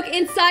red book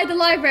inside the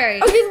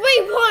library. Okay,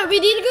 wait, hold on. We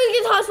need to go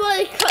to the hospital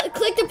and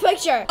click the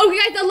picture. Okay,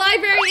 guys, the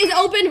library is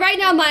open right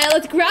now, Maya.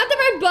 Let's grab the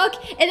red book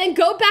and then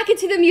go back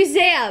into the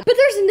museum. But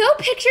there's no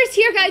pictures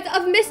here, guys,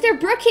 of Mr.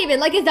 Brookhaven.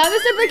 Like, is that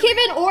Mr.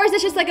 Brookhaven, or is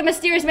this just like a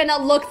mysterious man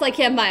that looks like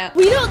him, Maya?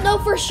 We don't know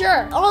for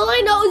sure. All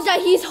I know is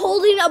that he's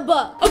holding a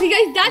book. Okay,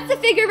 guys, that's the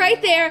figure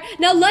right there.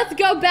 Now let's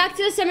go back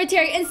to the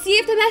cemetery and see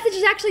if the message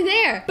is actually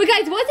there. But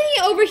guys, wasn't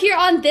he over here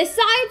on this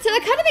side? So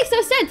that kind of makes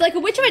no sense. Like,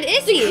 which one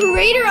is he?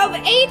 Creator of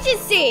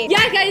agency.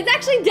 Yeah, guys, it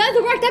actually does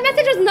work. That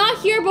message was not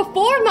here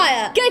before,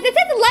 Maya. Guys, it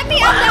says let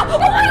me out now. Oh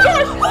my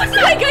gosh. Who's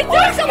that? Guys,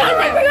 there's someone in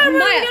there.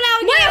 Maya,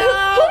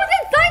 who was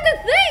inside the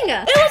thing?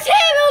 It was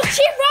him. It was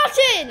Chief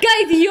Rotten.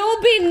 Guys,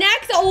 you'll be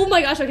next. Oh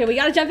my gosh. Okay, we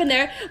gotta jump in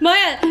there.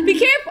 Maya, be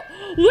careful.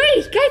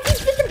 Wait, guys,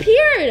 he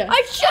disappeared.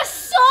 I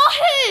just saw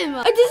him.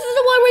 This is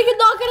the one where you can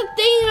knock on a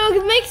thing and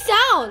it make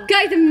sound.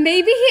 Guys,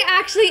 maybe he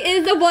actually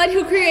is the one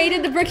who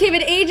created the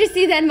Brookhaven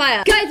agency then,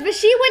 Maya. Guys, but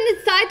she went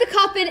inside the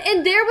coffin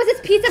and there was this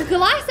piece of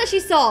glass that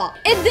she saw.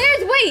 And there's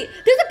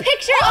a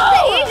picture of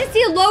the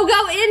agency logo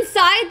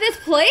inside this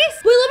place.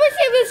 Wait, let me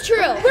see if it's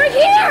true. We're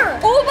here.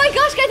 Oh my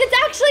gosh, guys, it's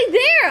actually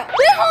there.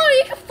 Wait, hold on,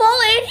 you can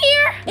fall in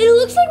here? It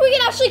looks like we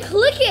can actually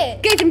click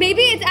it. Guys,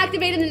 maybe it's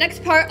activated in the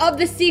next part of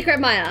the secret,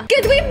 Maya.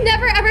 Guys, we've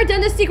never ever done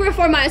this secret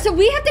before, Maya. So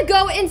we have to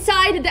go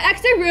inside the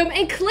X-ray room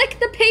and click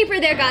the paper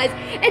there, guys.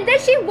 And then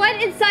she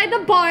went inside the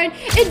barn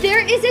and there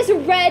is this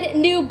red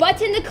new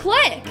button to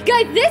click.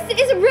 Guys, this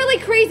is really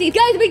crazy.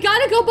 Guys, we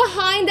gotta go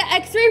behind the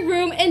X-ray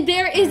room and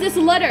there is this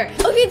letter.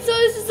 Okay, so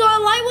this is a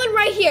light one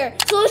right here.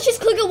 So let's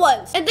just click it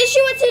once. And then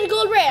she went to the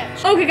Gold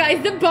Ranch. Okay,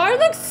 guys, the barn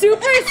looks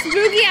super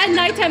spooky at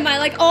nighttime, Maya.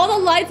 Like, all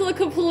the lights look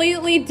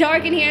completely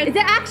dark in here. Is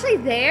it actually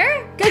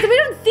there? Guys, we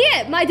don't see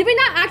it. Maya, did we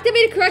not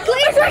activate it correctly?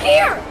 It's right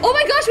here. Oh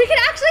my gosh, we can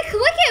actually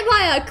click it,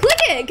 Maya. Click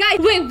it. Guys,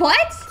 wait, what?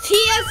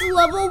 TS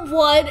level 1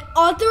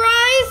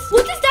 authorized?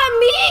 What does that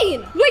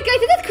mean? Wait, guys,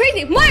 this is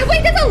crazy. Maya,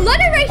 wait, there's a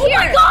letter right here.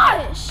 Oh my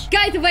gosh.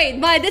 Guys, wait,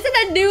 Maya, this is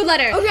a new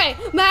letter. Okay,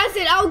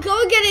 Madison, I'll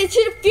go and get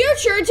into the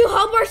future to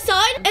help our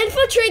son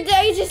infiltrate the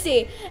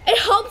agency. It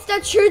hopes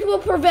that truth will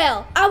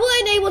prevail. I will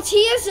enable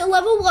TS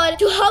level 1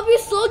 to help you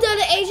slow down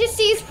the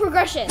agency's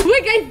progression.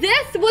 Wait, guys,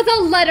 this was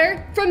a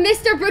letter from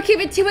Mr.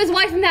 Brookhaven to his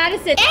wife,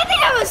 Madison. And they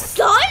have a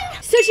son?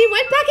 So she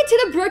went back into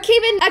the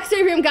Brookhaven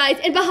X-ray room, guys,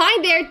 and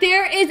behind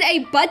there is a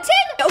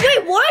button.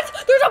 Wait, what?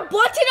 There's a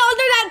button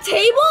under that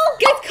table?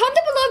 Guys,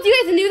 comment below if you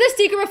guys knew the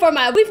secret before,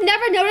 Maya. We've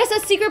never noticed a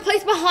secret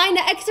place behind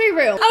the X-ray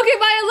room. Okay,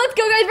 Maya, let's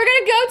go, guys. We're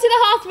gonna go to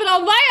the hospital.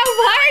 Maya,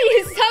 why are you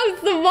so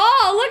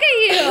small? Look at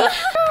you.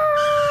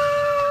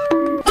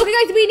 Okay,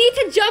 guys, we need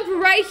to jump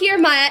right here,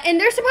 Maya, and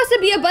there's supposed to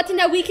be a button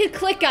that we can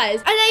click, guys.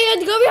 And then you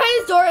have to go behind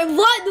this door.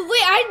 What?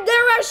 Wait, I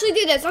never actually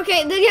do this.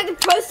 Okay, then you have to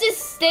press this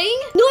thing.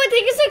 No, I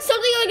think it's like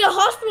something like a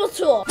hospital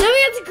tool. Then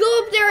we have to go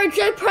up there and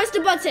just press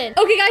the button.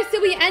 Okay, guys, so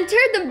we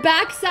entered the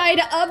back side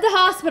of the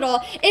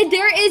hospital, and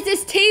there is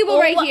this table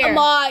right here. Oh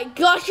my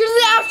gosh, there's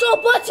an actual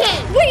button.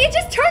 Wait, it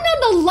just turned on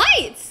the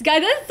lights.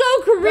 Guys, that's so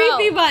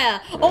creepy, Maya.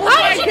 Oh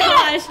my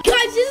gosh.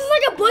 Guys, this is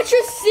like a bunch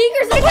of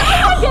secrets.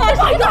 Oh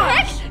my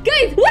gosh.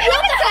 Guys, what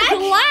happened to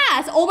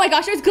glass. Oh my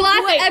gosh, there's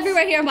glass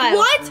everywhere here, Maya.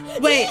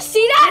 What? Wait. Did you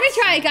see that? Let me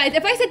try it, guys.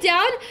 If I sit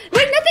down,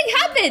 wait, nothing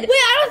happened.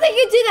 Wait, I don't think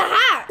you did the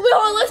hack. Wait,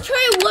 hold on. Let's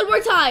try it one more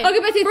time. Okay,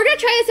 Bessie, we're gonna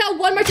try this out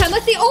one more time.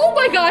 Let's see. Oh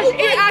my gosh,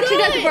 it actually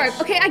doesn't work.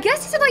 Okay, I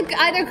guess this is like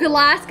either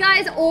glass,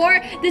 guys, or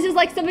this is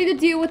like something to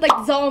do with like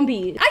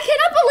zombies. I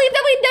cannot believe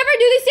that we never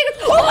do these secrets.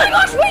 Oh my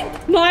gosh, wait,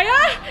 Maya,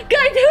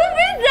 guys, who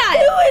is that?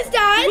 Who is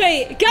that?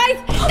 Wait, guys,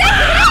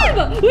 that's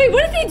him. Wait,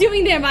 what is he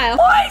doing there, Maya?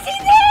 Why is he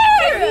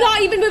there? He's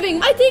not even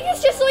moving. I think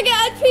it's just like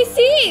an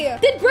NPC.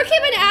 Did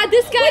Brookhaven add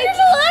this guy? Wait, there's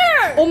a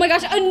letter. Oh my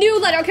gosh, a new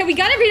letter. Okay, we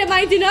gotta read it,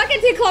 Maya. Do not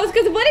get too close,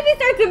 because what if he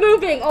starts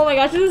moving? Oh my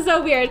gosh, this is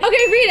so weird.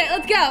 Okay, read it.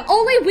 Let's go.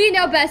 Only we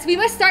know best. We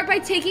must start by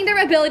taking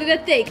their ability to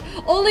think.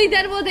 Only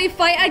then will they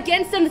fight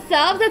against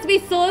themselves as we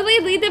slowly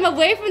lead them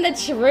away from the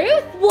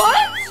truth. What?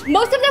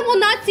 Most of them will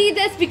not see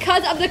this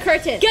because of the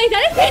curtain. Guys,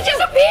 that is He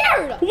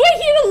disappeared. Wait,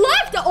 he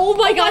left. Oh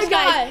my gosh,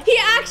 guys. God. He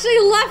actually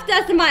left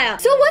us, Maya.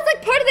 So what's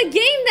like part of the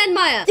game then,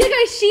 Maya? Yeah,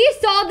 guys, she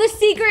saw the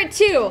secret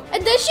too.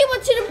 And then she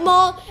went to the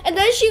mall, and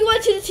then she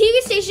went to the TV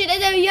station,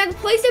 and then you had to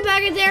place the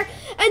bag in there,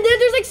 and then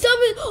there's like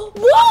something.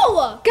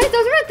 Whoa! Guys,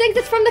 those are the things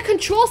that's from the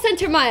control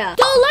center, Maya.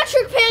 The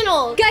electric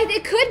panels. Guys,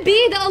 it could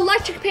be the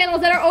electric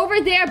panels that are over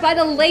there by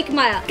the lake,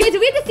 Maya. Guys,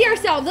 we have to see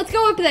ourselves. Let's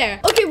go up there.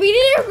 Okay, we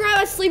need to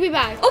grab a sleeping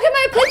bag. Okay,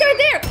 Maya, place it right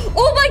there.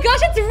 Oh my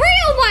gosh, it's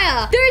real,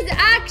 Maya. There's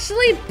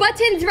actually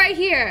buttons right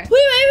here.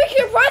 Wait, maybe we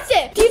can press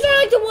it. These are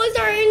like the ones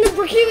that are in the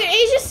Brookhaven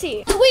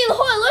agency. Wait,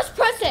 hold on, let's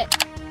press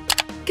it.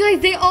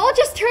 Guys, they all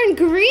just turned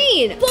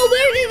green. But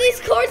where did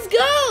these cards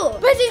go?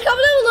 Please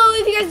comment down below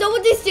if you guys know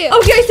what these do.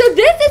 Okay, so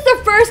this is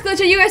the first glitch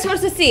that you guys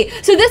supposed to see.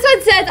 So this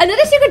one says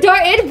another secret door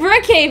in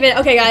Brookhaven.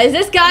 Okay, guys,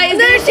 this guy is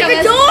another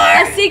secret door.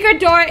 A secret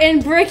door in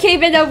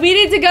Brookhaven that we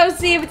need to go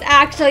see if it's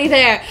actually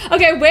there.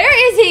 Okay, where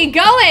is he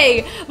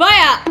going?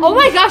 Maya, oh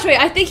my gosh, wait,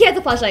 I think he has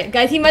a flashlight.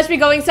 Guys, he must be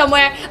going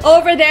somewhere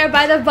over there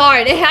by the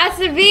barn. It has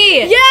to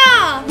be.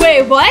 Yeah.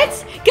 Wait, what?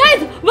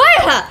 Guys,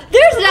 Maya,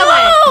 there's no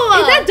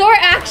way. Is that door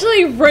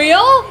actually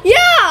real?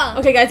 Yeah.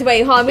 Okay, guys,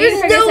 wait, hold on. We There's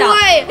need to figure no this out.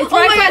 way. It's Oh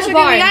right my by gosh, the okay,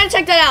 barn. we gotta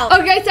check that out.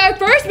 Okay, so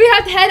first we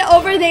have to head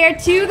over there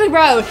to the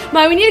road.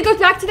 Maya, we need to go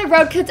back to the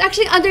road because it's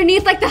actually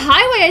underneath like the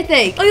highway, I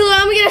think. Okay,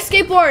 let me get a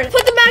skateboard.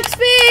 Put the max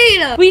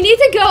speed. We need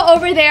to go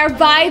over there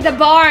by the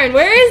barn.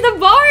 Where is the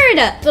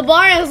barn? The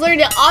barn is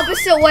literally the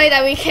opposite way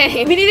that we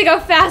came. We need to go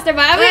faster,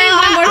 Maya. I'm getting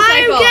my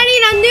motorcycle. I'm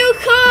getting a new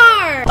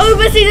car. Oh,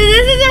 but see,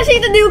 this is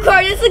actually the new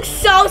car. This looks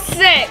so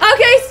sick.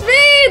 Okay,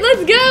 speed.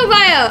 Let's go,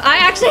 Maya. I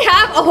actually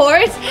have a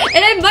horse,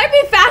 and it might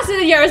be faster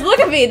than yours. Look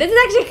at me. This is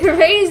actually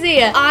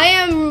crazy.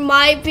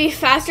 Might be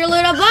faster,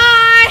 Luna.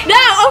 Bye.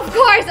 No, of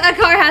course, a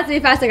car has to be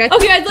faster, guys.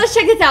 Okay, guys, let's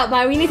check this out,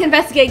 Maya. We need to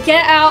investigate.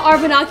 Get out our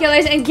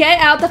binoculars and get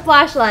out the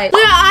flashlight.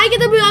 Luna, I get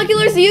the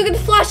binoculars, you get the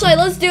flashlight.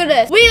 Let's do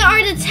this. We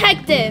are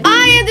detectives.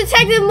 I am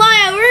Detective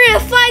Maya. We're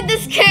gonna fight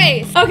this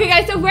case. Okay,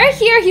 guys, so we're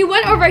here. He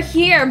went over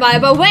here, Maya,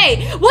 but wait,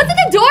 wasn't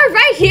the door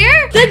right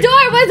here? The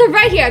door was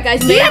right here,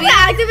 guys. Do you have to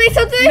activate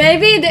something?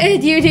 Maybe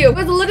you do. It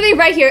was literally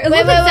right here. It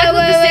looks exactly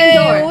like the same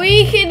door.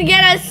 We can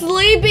get a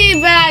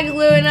sleeping bag,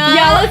 Luna.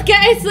 Yeah, let's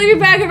get a sleeping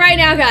bag right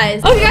now,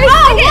 guys. Okay, guys.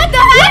 Oh, what the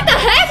heck? What the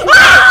heck?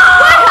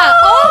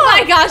 Oh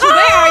my gosh, where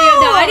are you?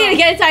 No, I need to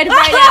get inside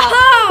right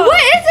now. What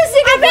is this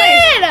secret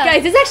place?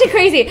 Guys, it's actually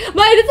crazy.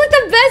 Maya, this is like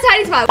the best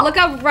hiding spot. Look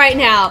up right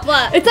now.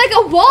 What? It's like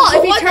a wall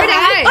if you turn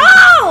it in.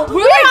 Oh!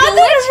 We're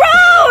under the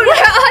road!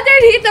 We're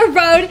underneath the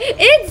road,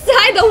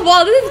 inside the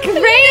wall. This is crazy.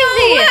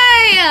 No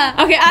way!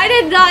 Okay, I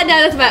did not know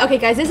this, but okay,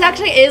 guys, this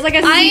actually is like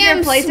a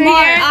secret place right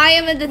here. I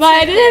am a detective.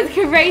 Maya, this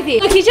is crazy.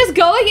 Look, he's just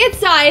going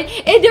inside,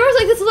 and there was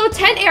like this little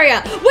tent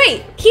area.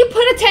 Wait, he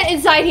put a tent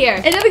inside here,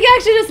 and then we can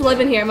actually just live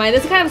in here. Maya,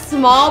 this is kind of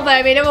small, but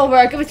I mean, it will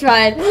work. It was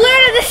fine.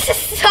 Literally, this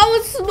is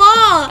so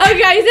small. Okay,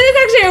 guys, this is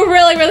actually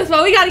really, really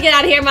small. We gotta get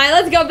out of here, Maya.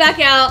 Let's go back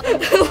out.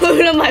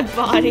 Look at my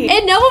body.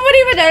 And no one would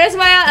even notice,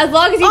 Maya, as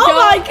long as you Oh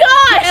my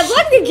gosh! As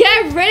long as you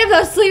get rid of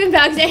those sleeping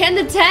bags and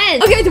the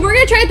tent. Okay, so we're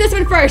gonna try this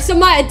one first. So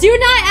Maya, do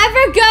not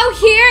ever go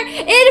here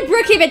in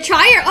Brookhaven.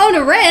 Try your own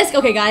risk.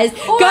 Okay, guys,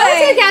 go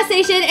to the gas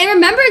station and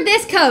remember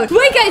this code.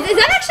 Wait, guys, is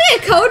that actually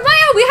a code,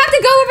 Maya? We have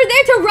to go over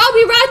there to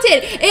Robbie Rotten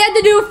and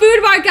the new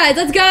food mart, guys.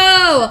 Let's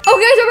go.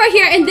 Okay, so we're right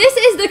here, and this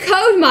is the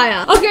code,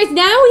 Maya. Okay, guys,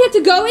 now we have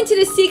to go into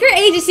the secret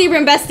agency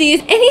room, besties.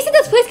 And he said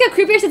this place got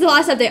creepier since the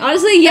last update.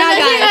 Honestly, yeah,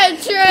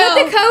 guys. True. Put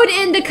the code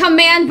in the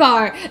command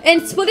bar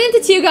and split it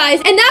into 2, guys.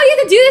 And now you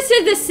have to do this to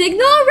the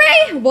signal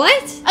array?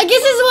 What? I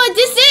guess this is what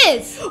this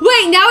is.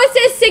 Wait, now it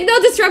says signal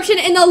disruption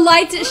and the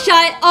lights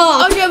shut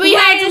off. Okay, we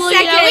have to look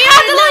at that. We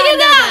have have to look at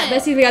that.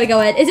 Let's see if we gotta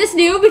go in. Is this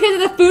new because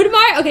of the food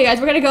mart? Okay, guys,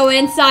 we're gonna go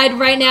inside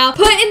right now.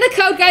 Put in the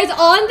code, guys,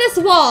 on this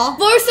wall.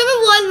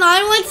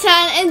 4719110,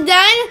 and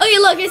then Okay,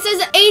 look, it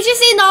says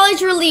agency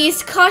knowledge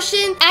release,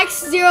 caution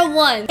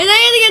X01. And then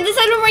I have to get this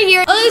item right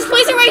here. Oh, let's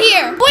place it right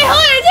here. Wait,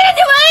 hold on, it didn't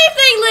do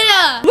anything,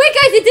 Luna. Wait,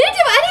 guys, it didn't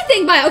do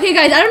anything, Maya. Okay,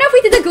 guys, I don't know if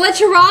we did the glitch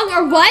wrong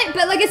or what,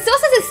 but like it still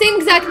says the same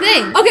exact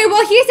thing. Okay,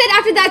 well, he said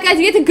after that, guys,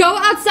 we have to go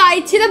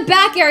outside to the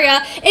back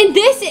area, and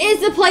this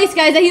is the place,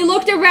 guys, that he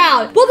looked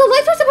around. Well, the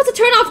lights were supposed to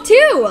turn off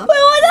too. Wait,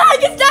 what the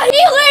heck is that?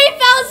 He literally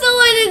found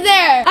someone in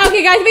there.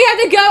 Okay, guys, we have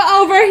to go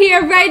over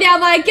here right now,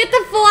 Maya. Get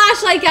the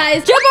flashlight,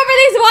 guys. Jump over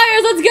these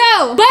wires. Let's go.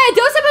 Maya,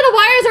 don't step on the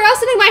wires or else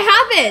something might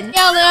happen.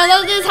 Yeah, Luna,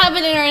 that's just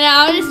happening right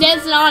now. I'm just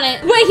dancing on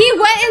it. Wait, he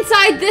went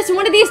inside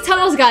one of these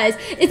tunnels, guys.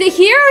 Is it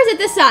here or is it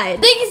this side?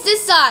 I think it's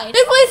this side.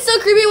 This place is so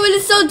creepy when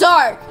it's so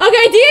dark.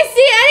 Okay, do you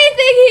see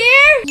anything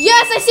here?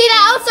 Yes, I see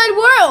that outside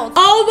world.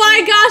 Oh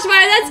my gosh,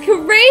 Maya, that's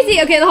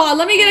crazy. Okay, hold on.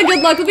 Let me get a good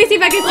look. Let me see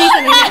if I can see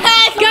something.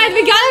 Guys,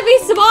 we gotta be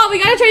small. We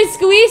gotta try to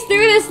squeeze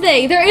through this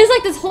thing. There is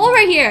like this hole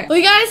right here.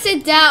 We gotta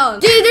sit down.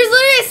 Dude, there's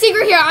literally a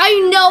secret here. I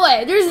know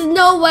it. There's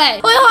no way.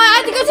 Wait, hold on. I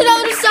have to go to the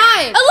other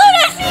side.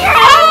 Luna, I see you.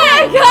 Oh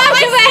my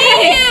gosh, I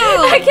see you.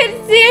 I can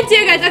see it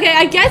too, guys. Okay,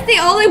 I guess the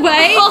only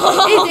way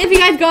is if you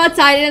guys go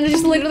outside and it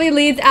just literally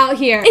leads out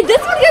here. And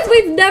this one, guys,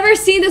 we've never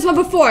seen this one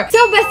before. So,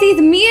 besties,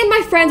 me and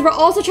my friends were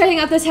also trying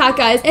out this hack,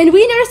 guys, and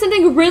we noticed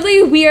something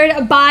really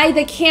weird by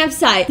the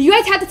campsite. You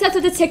guys have to test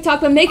with the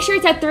TikTok, but make sure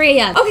it's at 3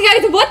 a.m. Okay,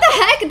 guys, what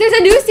the heck? There's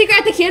a new secret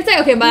at the campsite.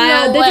 Okay,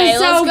 Maya, no this way. is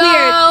so weird.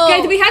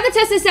 Guys, we have to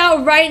test this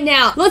out right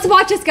now. Let's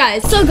watch this,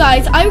 guys. So,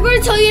 guys, I'm going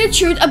to tell you the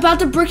truth about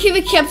the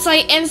Brookhaven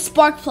campsite and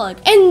Sparkplug.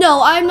 And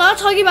no, I'm not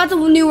talking about the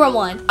newer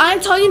one. I'm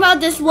talking about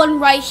this one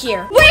right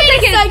here. Wait a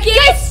second.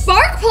 Guys,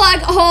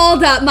 Sparkplug,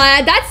 hold up,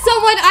 Maya. That's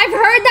someone, I've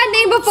heard that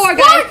name before,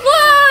 guys.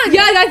 Sparkplug!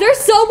 Yeah, guys, there's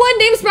someone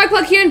named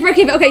Sparkplug here in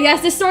Brookhaven. Okay,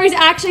 yes, this story is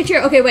actually true.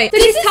 Okay, wait. So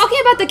he's talking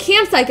about the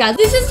campsite, guys.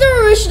 This is the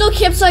original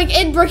campsite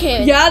in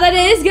Brookhaven. Yeah, that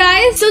is,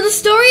 guys. So the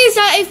story is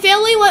that a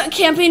family went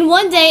camping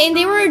one day and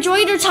they were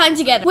enjoying their time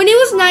together. When it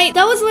was night,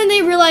 that was when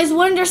they realized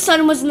one of their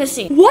son was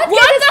missing. What the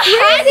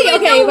heck?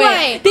 Okay, no wait.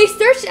 Way. They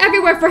searched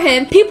everywhere for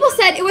him. People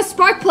said it was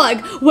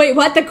Sparkplug. Wait,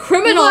 what? The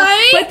criminal?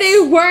 What? But they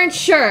weren't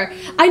sure.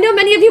 I know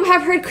many of you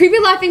have heard creepy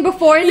laughing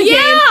before in the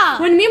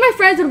game. When me and my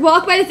friends would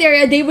walk by this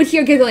area, they would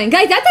hear giggling.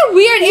 Guys, that's a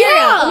weird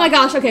area. Oh my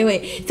gosh. Okay,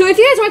 wait. So if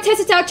you guys want to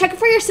test this out, check it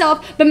for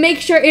yourself, but make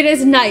sure it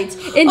is night.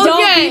 And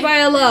don't be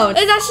right alone.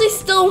 It's actually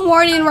still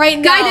morning right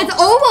now. Guys, it's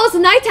almost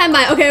nighttime.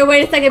 Okay,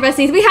 wait a second,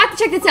 besties. We have to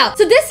check this out.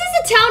 So this is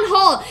the town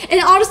hall.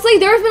 And honestly,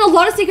 there's been a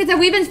lot of secrets that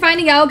we've been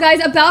finding out,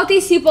 guys, about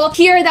these people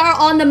here that are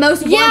on the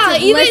most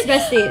wanted list,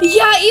 besties.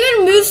 Yeah,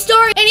 even Moose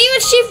Star and even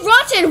Chief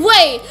Rotten.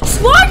 Wait,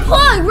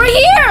 Sparkplug right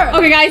here.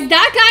 Okay, guys,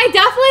 that guy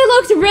definitely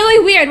looks really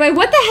weird. Wait,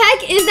 what the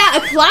heck? Is that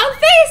a clown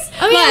face?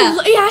 I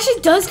mean, he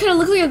actually does kind of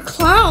look like a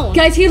clown.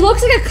 Guys, he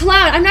looks like a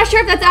clown. I'm not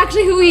sure if that's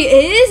actually who he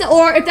is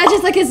or if that's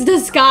just like his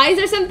disguise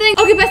or something.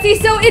 Okay,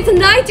 bestie, so it's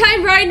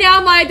nighttime right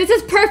now, Maya. This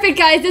is perfect,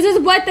 guys. This is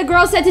what the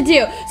girl said to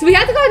do. So we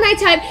have to go at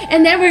nighttime,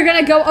 and then we're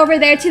gonna go over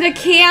there to the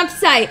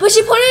campsite. But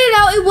she pointed it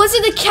out, it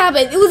wasn't the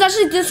cabin. It was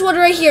actually this one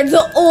right here,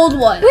 the old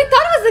one. We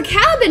thought it was the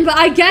cabin, but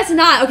I guess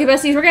not. Okay,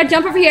 besties, we're gonna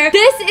jump over here.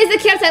 This is the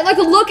campsite.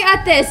 Look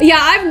at this. Yeah,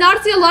 I've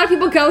not seen a lot of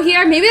people go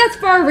here. Maybe that's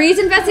for a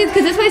reason, besties,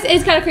 because this place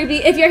is kind of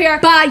creepy if you're here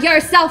by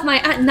yourself, Maya.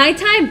 At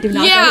nighttime, do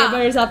not go here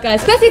by yourself,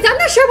 guys. Besties, I'm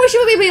not sure what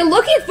should we be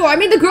looking for. I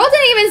mean, the girl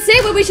didn't even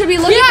say what we should be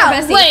looking for,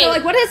 besties. Wait. So,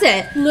 like, what is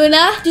it?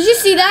 Luna, did you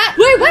see that?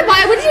 Wait, what,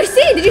 Maya? What did you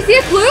see? Did you see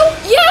a clue?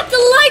 Yeah,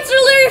 the lights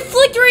are literally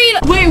flickering.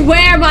 Wait,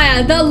 where,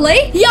 Maya? The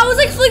lake? Yeah, it was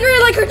like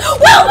flickering like her. Whoa,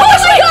 oh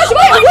my gosh,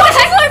 Maya, what the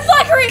heck?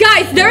 Flickering.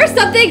 Guys, there is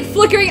something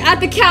flickering at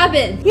the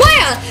cabin.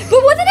 Maya,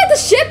 but wasn't it the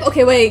ship?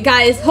 Okay, wait,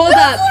 guys, hold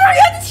up.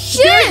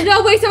 There's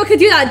no way someone could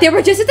do that. They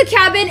were just at the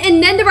cabin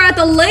and then they were at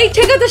the lake.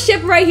 Check out the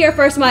ship right here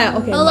first, Maya.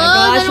 Okay, hello,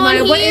 my gosh,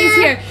 Maya, what is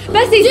here?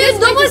 Besties,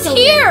 dude, no one's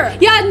here.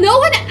 Yeah, no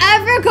one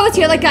ever goes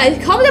here. Like,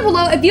 guys, comment down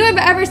below if you have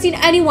ever seen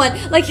anyone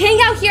like hang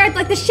out here at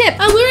like the ship.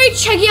 I'm literally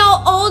checking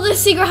out all the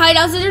secret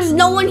hideouts and there's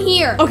no one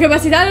here. Okay,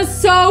 Bessie, that is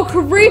so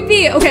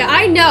creepy. Okay,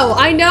 I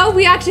know,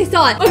 we actually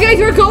saw it. Okay, guys,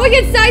 we're going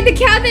inside the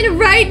cabin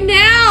right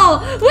now.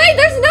 Wait,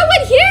 there's no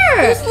one here.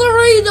 There's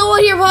literally no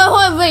one here.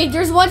 Hold on, wait,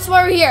 there's one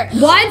spot right here.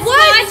 One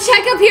spot?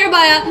 Check up here,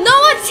 Maya. No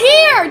one's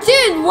here,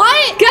 dude.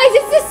 What? Guys,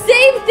 it's the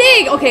same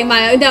thing. Okay,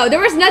 Maya, no, there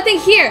was nothing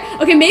here.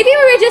 Okay, maybe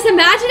we were just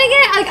imagining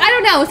it. Like, I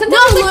don't know. Sometimes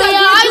no,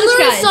 I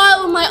literally saw it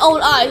with my own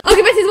eyes.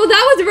 Okay, besties, well,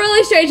 that was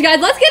really strange, guys.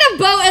 Let's get a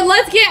boat and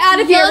let's get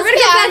out of here. We're gonna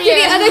go back to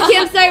the other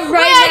campsite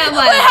right now,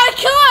 Maya. Wait,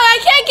 come on, I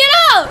can't get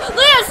out.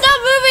 Luna, stop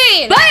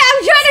moving. Maya,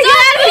 I'm trying to get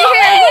out of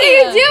here. What are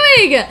you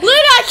doing?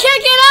 Luna, I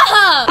can't get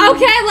up.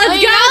 Okay, let's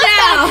go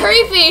now.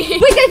 Creepy.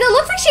 Wait, guys, it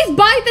looks like she's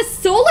by the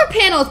solar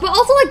panels, but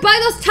also like by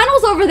those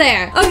tunnels over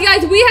there. Okay,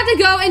 guys, we have to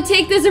go and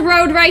take this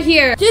road right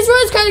here. This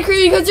road is kind of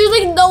creepy because there's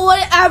like no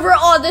one ever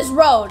on this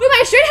road. Wait,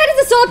 my straight ahead is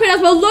the solar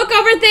panels, but look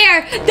over there.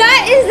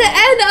 That is the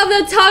end of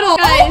the tunnel,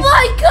 guys. Oh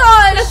my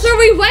gosh. That's where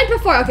we went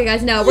before. Okay,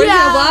 guys, no, we're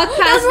gonna walk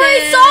past it. That's where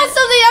we saw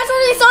something. That's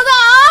where we saw the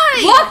eye.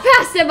 Walk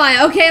past it,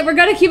 Maya. Okay, we're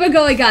gonna keep it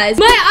going, guys.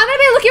 Maya, I'm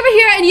gonna be looking over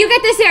here, and you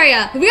get this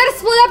area. We gotta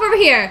split up over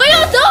here. Wait, no,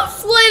 don't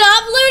split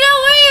up, Luna.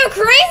 What are you you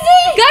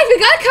crazy? Guys, we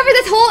gotta cover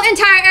this whole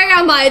entire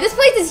area, Maya. This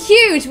place is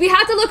huge. We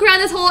have to look around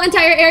this whole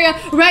entire area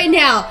right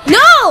now.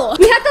 No!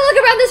 We have to look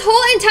around this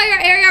whole entire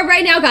area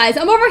right now, guys.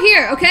 I'm over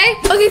here, okay?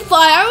 Okay,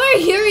 fine. I don't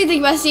even hear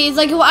anything, besties.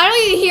 Like, I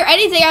don't even hear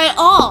anything at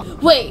all.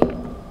 Wait.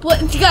 What?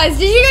 Guys,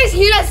 did you guys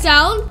hear that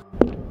sound?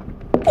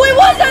 Wait,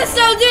 what's that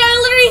sound? Did I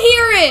literally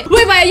hear it?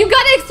 Wait, Maya, you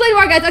gotta explain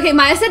more, guys. Okay,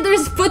 Maya said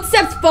there's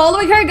footsteps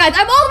following her. Guys,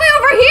 I'm all the way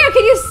over here.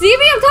 Can you see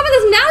me? I'm top of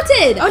this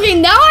mountain. Okay,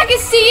 now I can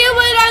see it,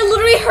 but I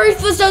literally heard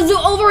footsteps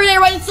over there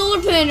by the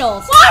solar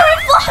panels. Why are we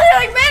flying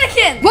like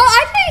mannequins? Well,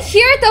 I didn't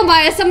hear it though,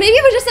 Maya, so maybe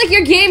it was just like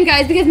your game,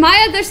 guys, because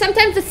Maya, there's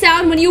sometimes a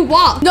sound when you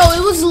walk. No,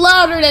 it was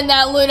louder than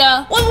that,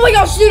 Luna. Oh my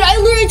gosh, dude, I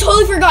literally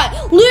totally forgot.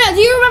 Luna,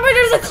 do you remember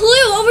there's a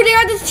clue over there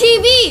on this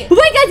TV?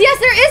 Wait, guys,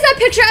 yes, there is a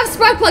picture of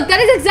Sparkplug.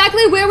 That is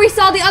exactly where we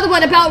saw the other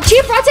one about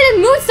Chief Rotten and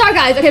Moonstar,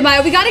 guys. Okay,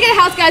 Maya, we gotta get a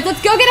house, guys.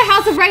 Let's go get a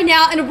house right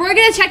now, and we're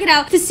gonna check it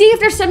out to see if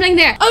there's something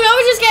there. Okay, I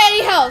would just get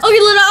any house. Okay,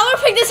 Luna, I'm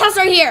gonna pick this house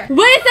right here.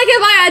 Wait a second,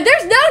 Maya.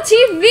 There's no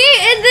TV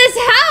in this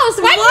house.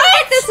 Why did you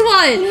pick this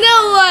one? No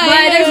way.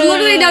 Maya, there's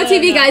literally no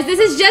TV, guys. This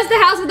is just the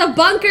house with a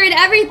bunker and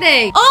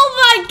everything. Oh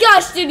my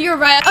gosh, dude, you're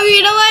right. Okay,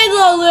 you know what?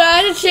 No, Luna,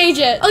 I had to change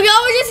it. Okay, I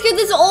would just get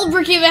this old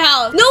Brookhaven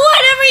house. No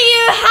one ever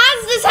even has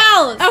this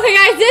house. Okay,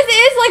 guys, this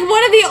is like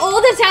one of the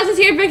oldest houses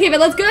here in Brookhaven.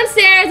 Let's go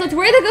upstairs.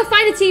 We're gonna go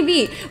find a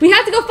TV. We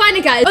have to go find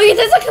it, guys. Okay,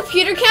 there's a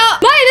computer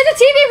count. Maya, there's a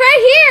TV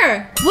right here.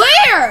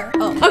 Where?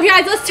 Oh. Okay,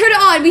 guys, let's turn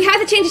it on. We have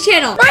to change the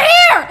channel. Right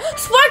here!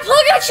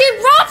 Sparkplug and Chief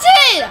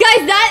Rotten!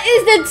 Guys, that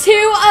is the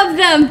two of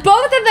them.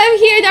 Both of them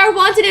here that are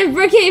wanted in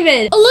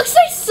Brookhaven. It looks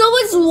like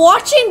someone's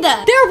watching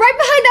them. They're right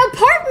behind the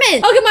apartment.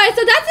 Okay, Maya,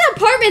 so that's the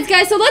apartments,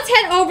 guys. So let's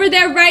head over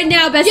there right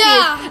now, besties.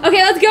 Yeah.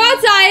 Okay, let's go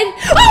outside.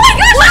 Oh my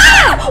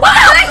gosh!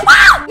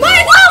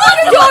 Maya, lock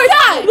your doors.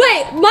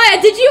 Wait,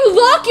 Maya, did you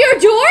lock your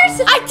doors?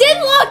 I did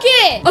lock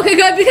it. Okay,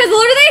 good, because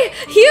literally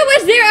he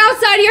was there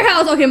outside of your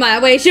house. Okay,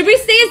 Maya, wait, should we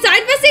stay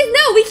inside, besties?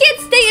 No, we can't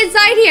stay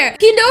inside here.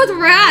 He knows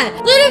we're at.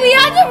 Literally, we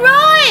had to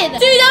run.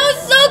 Dude, that was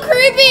so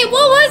creepy.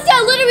 What was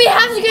that? Literally, we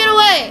have to get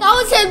away. That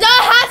was him.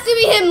 That has to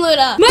be him,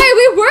 Luna. Maya,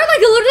 we were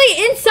like literally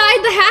inside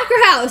the hacker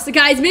house.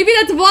 Guys, maybe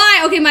that's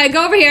why. Okay, Maya,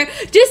 go over here.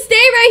 Just stay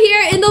right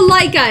here in the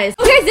light, guys.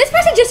 Okay, this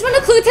person just found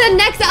a clue to the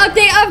next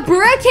update of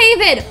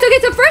Brookhaven. Okay,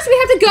 so first we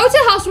have to go to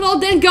the hospital,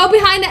 then go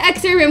behind the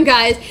X-ray room,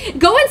 guys.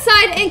 Go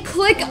inside and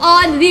click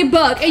on the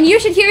book, and you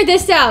should hear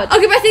this sound.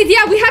 Okay, besties,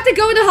 yeah, we have to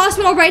go in the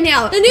hospital right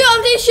now. The new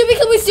update should be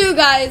coming soon,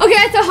 guys. Okay,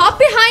 so hop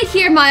behind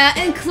here, Maya,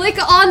 and click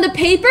on the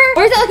paper.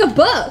 Or is that like a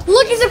book?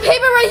 Look, it's a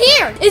paper right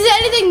here. Is it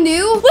anything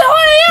new? Wait, hold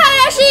on, yeah, it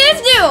actually is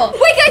new.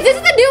 Wait, guys, this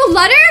is a new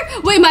letter?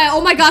 Wait, Maya,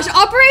 oh my gosh.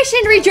 Operation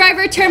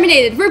Redriver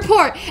terminated.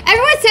 Report.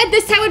 Everyone said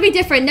this time would be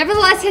different.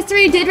 Nevertheless,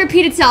 history did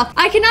repeat itself.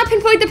 I cannot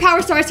pinpoint the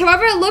power source.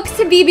 However, it looks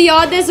to be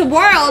beyond this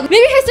world.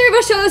 Maybe history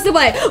will show us the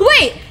way.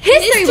 Wait,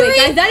 history? Wait,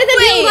 guys, that is a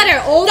new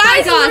letter. Oh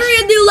my gosh. That is literally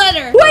a new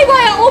letter. Wait,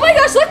 Maya, oh my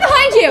gosh, look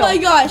behind you. Oh my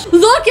gosh.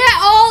 Look at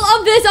all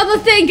of this other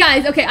thing,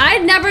 guys. Okay, I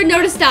had never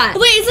noticed that.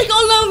 Wait, it's like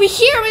all over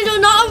here. Wait, no,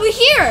 not over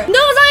here. No,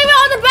 it's not even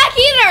on the back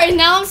either. And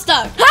now I'm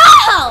stuck.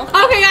 How?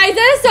 Okay, guys,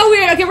 that is so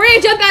weird. Okay, we're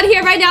gonna jump out of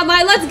here right now,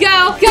 Maya. Let's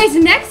go. Guys,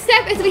 next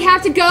step is we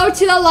have to go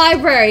to the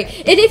library.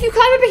 And if you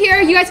climb over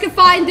here, you guys can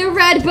find the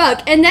red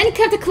book. And then you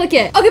have to click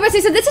it. Okay,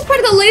 bestie, so this is part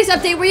of the latest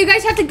update where you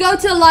guys have to go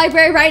to the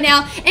library right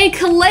now and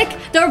click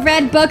the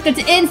red book that's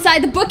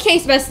inside the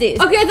bookcase, besties.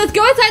 Okay, guys, let's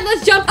go inside.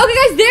 Let's jump. Okay,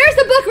 guys, there's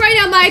the book right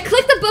now, Maya.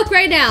 Click the book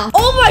right now.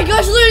 Oh my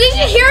gosh, Luna, did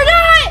you hear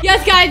that?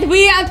 Yes, guys,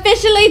 we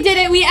officially did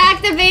it. We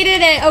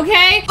activated it,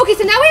 okay? Okay,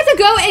 so now we have to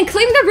go and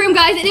clean the room,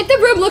 guys. And if the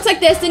room looks like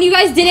this, then you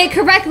guys did it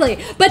correctly.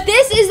 But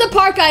this is the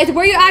part, guys,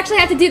 where you actually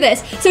have to do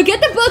this. So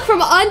get the book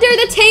from under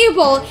the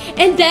table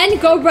and then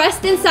go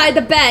rest inside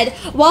the bed.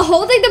 While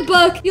holding the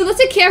book, you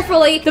listen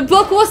carefully. The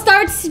book will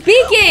start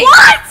speaking.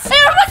 What?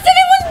 Everyone said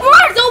it was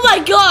marked. Oh my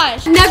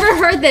gosh. Never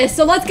heard this,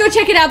 so let's go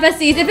check it out,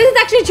 besties. If this is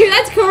actually true,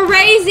 that's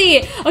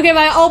crazy. Okay,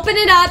 Maya, open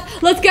it up.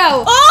 Let's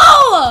go.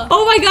 Oh!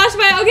 Oh my gosh,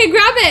 Maya. Okay,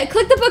 grab it.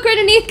 Click the book right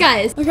underneath,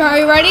 guys. Okay, are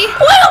you ready?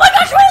 Wait, oh my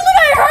gosh, wait,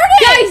 Luna, I heard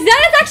it. Guys,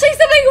 that is actually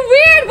something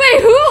weird. Wait,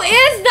 who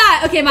is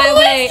that? Okay, Maya,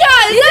 wait. Who is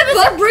that? Is that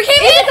Mr.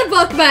 Brookhaven? It is a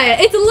book, Maya.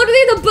 It's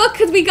literally the book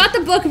because we got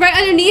the book right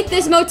underneath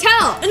this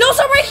motel. And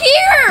also right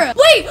here.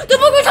 Wait, the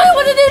book will tell you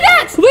what to do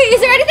next. Wait, is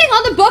there anything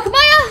on the book,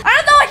 Maya? I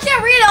don't know. I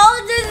can't read it. All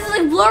it does is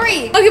like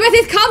blurry. Okay,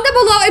 besties, comment down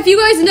below if you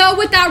guys know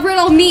what that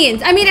riddle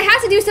means. I mean, it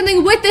has to do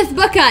something with this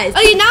book, guys.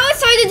 Okay, now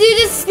it's time to do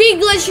this speed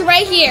glitch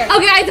right here.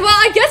 Okay, guys, well,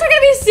 I guess we're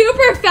gonna be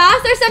super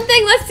fast or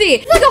something. Let's see.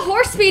 It's like a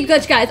horse speed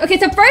glitch, guys. Okay,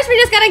 so first we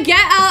just gotta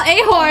get out a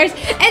horse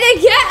and then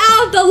get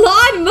out the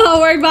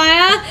lawnmower,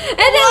 Maya.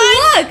 And then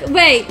look.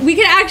 Wait, we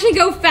can actually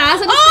go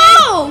fast on the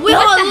Oh, wait,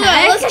 hold on,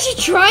 let's actually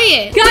try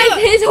it. Guys,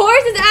 his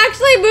horse is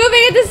actually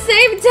moving at the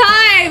same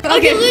time.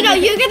 Okay, Luna,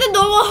 you get the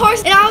normal horse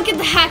and I'll get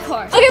the hack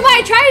horse. Okay,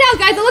 Maya, try it out,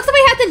 guys. It looks like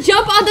we have to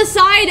jump on the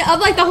side of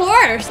like the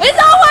horse. It's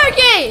not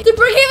working. Did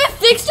Brookhaven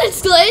fix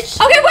this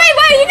glitch? Okay, wait,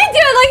 you can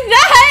do it like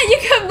that. You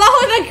can mow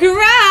the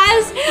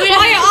grass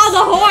while you're on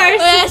the horse.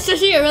 Wait, that's just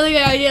actually a really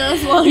good idea.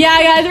 Let's look. Yeah,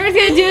 guys, we're just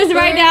gonna do this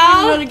right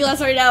now. We're gonna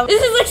glass right now.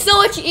 This is like so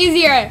much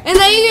easier. And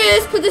then you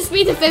can just put the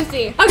speed to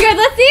 50. Okay,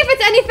 let's see if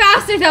it's any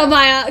faster though,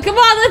 Maya. Come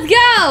on, let's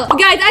go.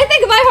 Guys, I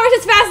think my horse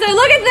is faster.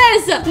 Look at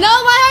this. No,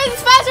 my horse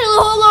is faster.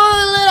 Hold on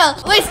a little.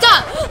 Wait,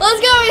 stop.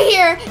 Let's go over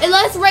here and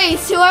let's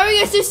race. Whoever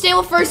gets to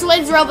stable first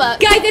wins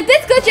Robux. Guys, if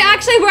this glitch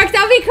actually works,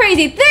 that would be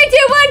crazy. 3,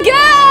 2, 1, go!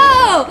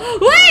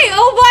 Wait,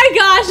 oh my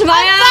gosh,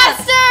 Maya. I'm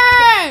faster.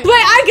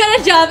 Wait, I'm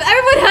gonna jump.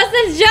 Everyone has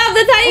to jump.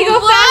 That's how you go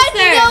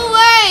faster. No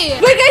way.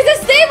 Wait, guys,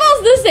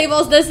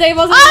 the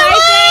stables are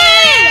right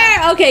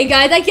there. Okay,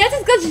 guys, I guess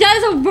this glitch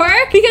doesn't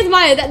work because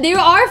Maya, they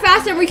are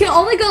faster. We can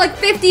only go like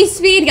 50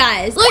 speed,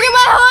 guys. Look at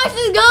my horse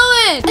is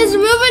going. It's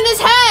moving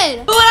his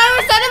head. But when I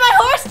was setting, my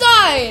horse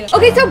died.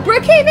 Okay, so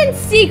Brookhaven's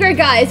secret,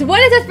 guys. What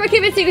is this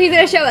Brookhaven secret he's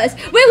gonna show us?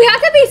 Wait, we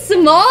have to be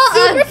small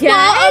Super again.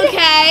 small,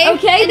 okay.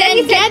 Okay, then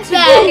he get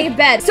said a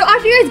bed. So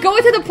after you guys go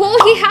into the pool,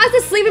 he has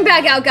the sleeping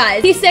bag out,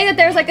 guys. He's saying that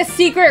there's like a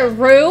secret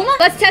room.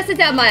 Let's test it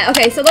out, Maya.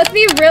 Okay, so let's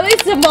be really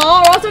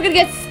small. We're also gonna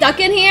get stuck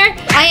in here.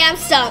 I am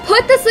stuck.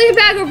 Put the sleeping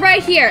bag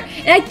right here.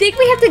 And I think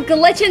we have to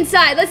glitch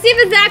inside. Let's see if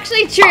it's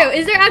actually true.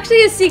 Is there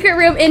actually a secret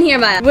room in here,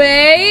 Maya?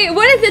 Wait,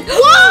 what is this?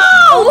 Whoa!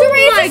 Oh There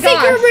is my a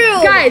secret gosh. room.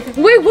 Guys,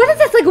 wait, what is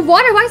this? Like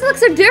water? Why does it look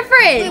so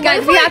different? Wait,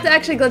 Guys, we have to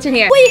actually glitch in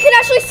here. Wait, you can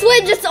actually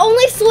swim. Just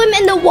only swim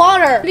in the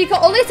water. We can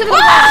only swim in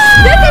the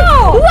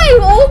Wow! Wait,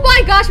 oh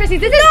my gosh, Missy,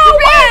 this is crazy.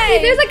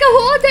 way! There's like a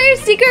whole entire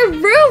secret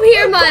room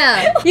here,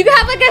 Maya. You can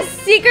have like a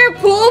secret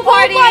pool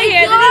party my in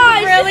here.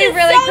 gosh, This is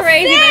really so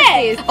crazy,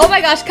 sick. Missies. Oh my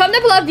gosh, comment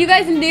down below if you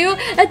guys knew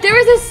that there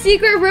was a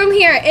secret room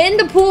here in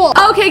the pool.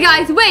 Okay,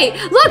 guys, wait.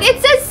 Look, it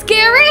says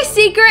scary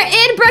secret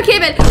in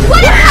Brookhaven.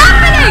 What is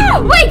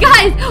happening? Wait,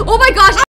 guys. Oh my gosh.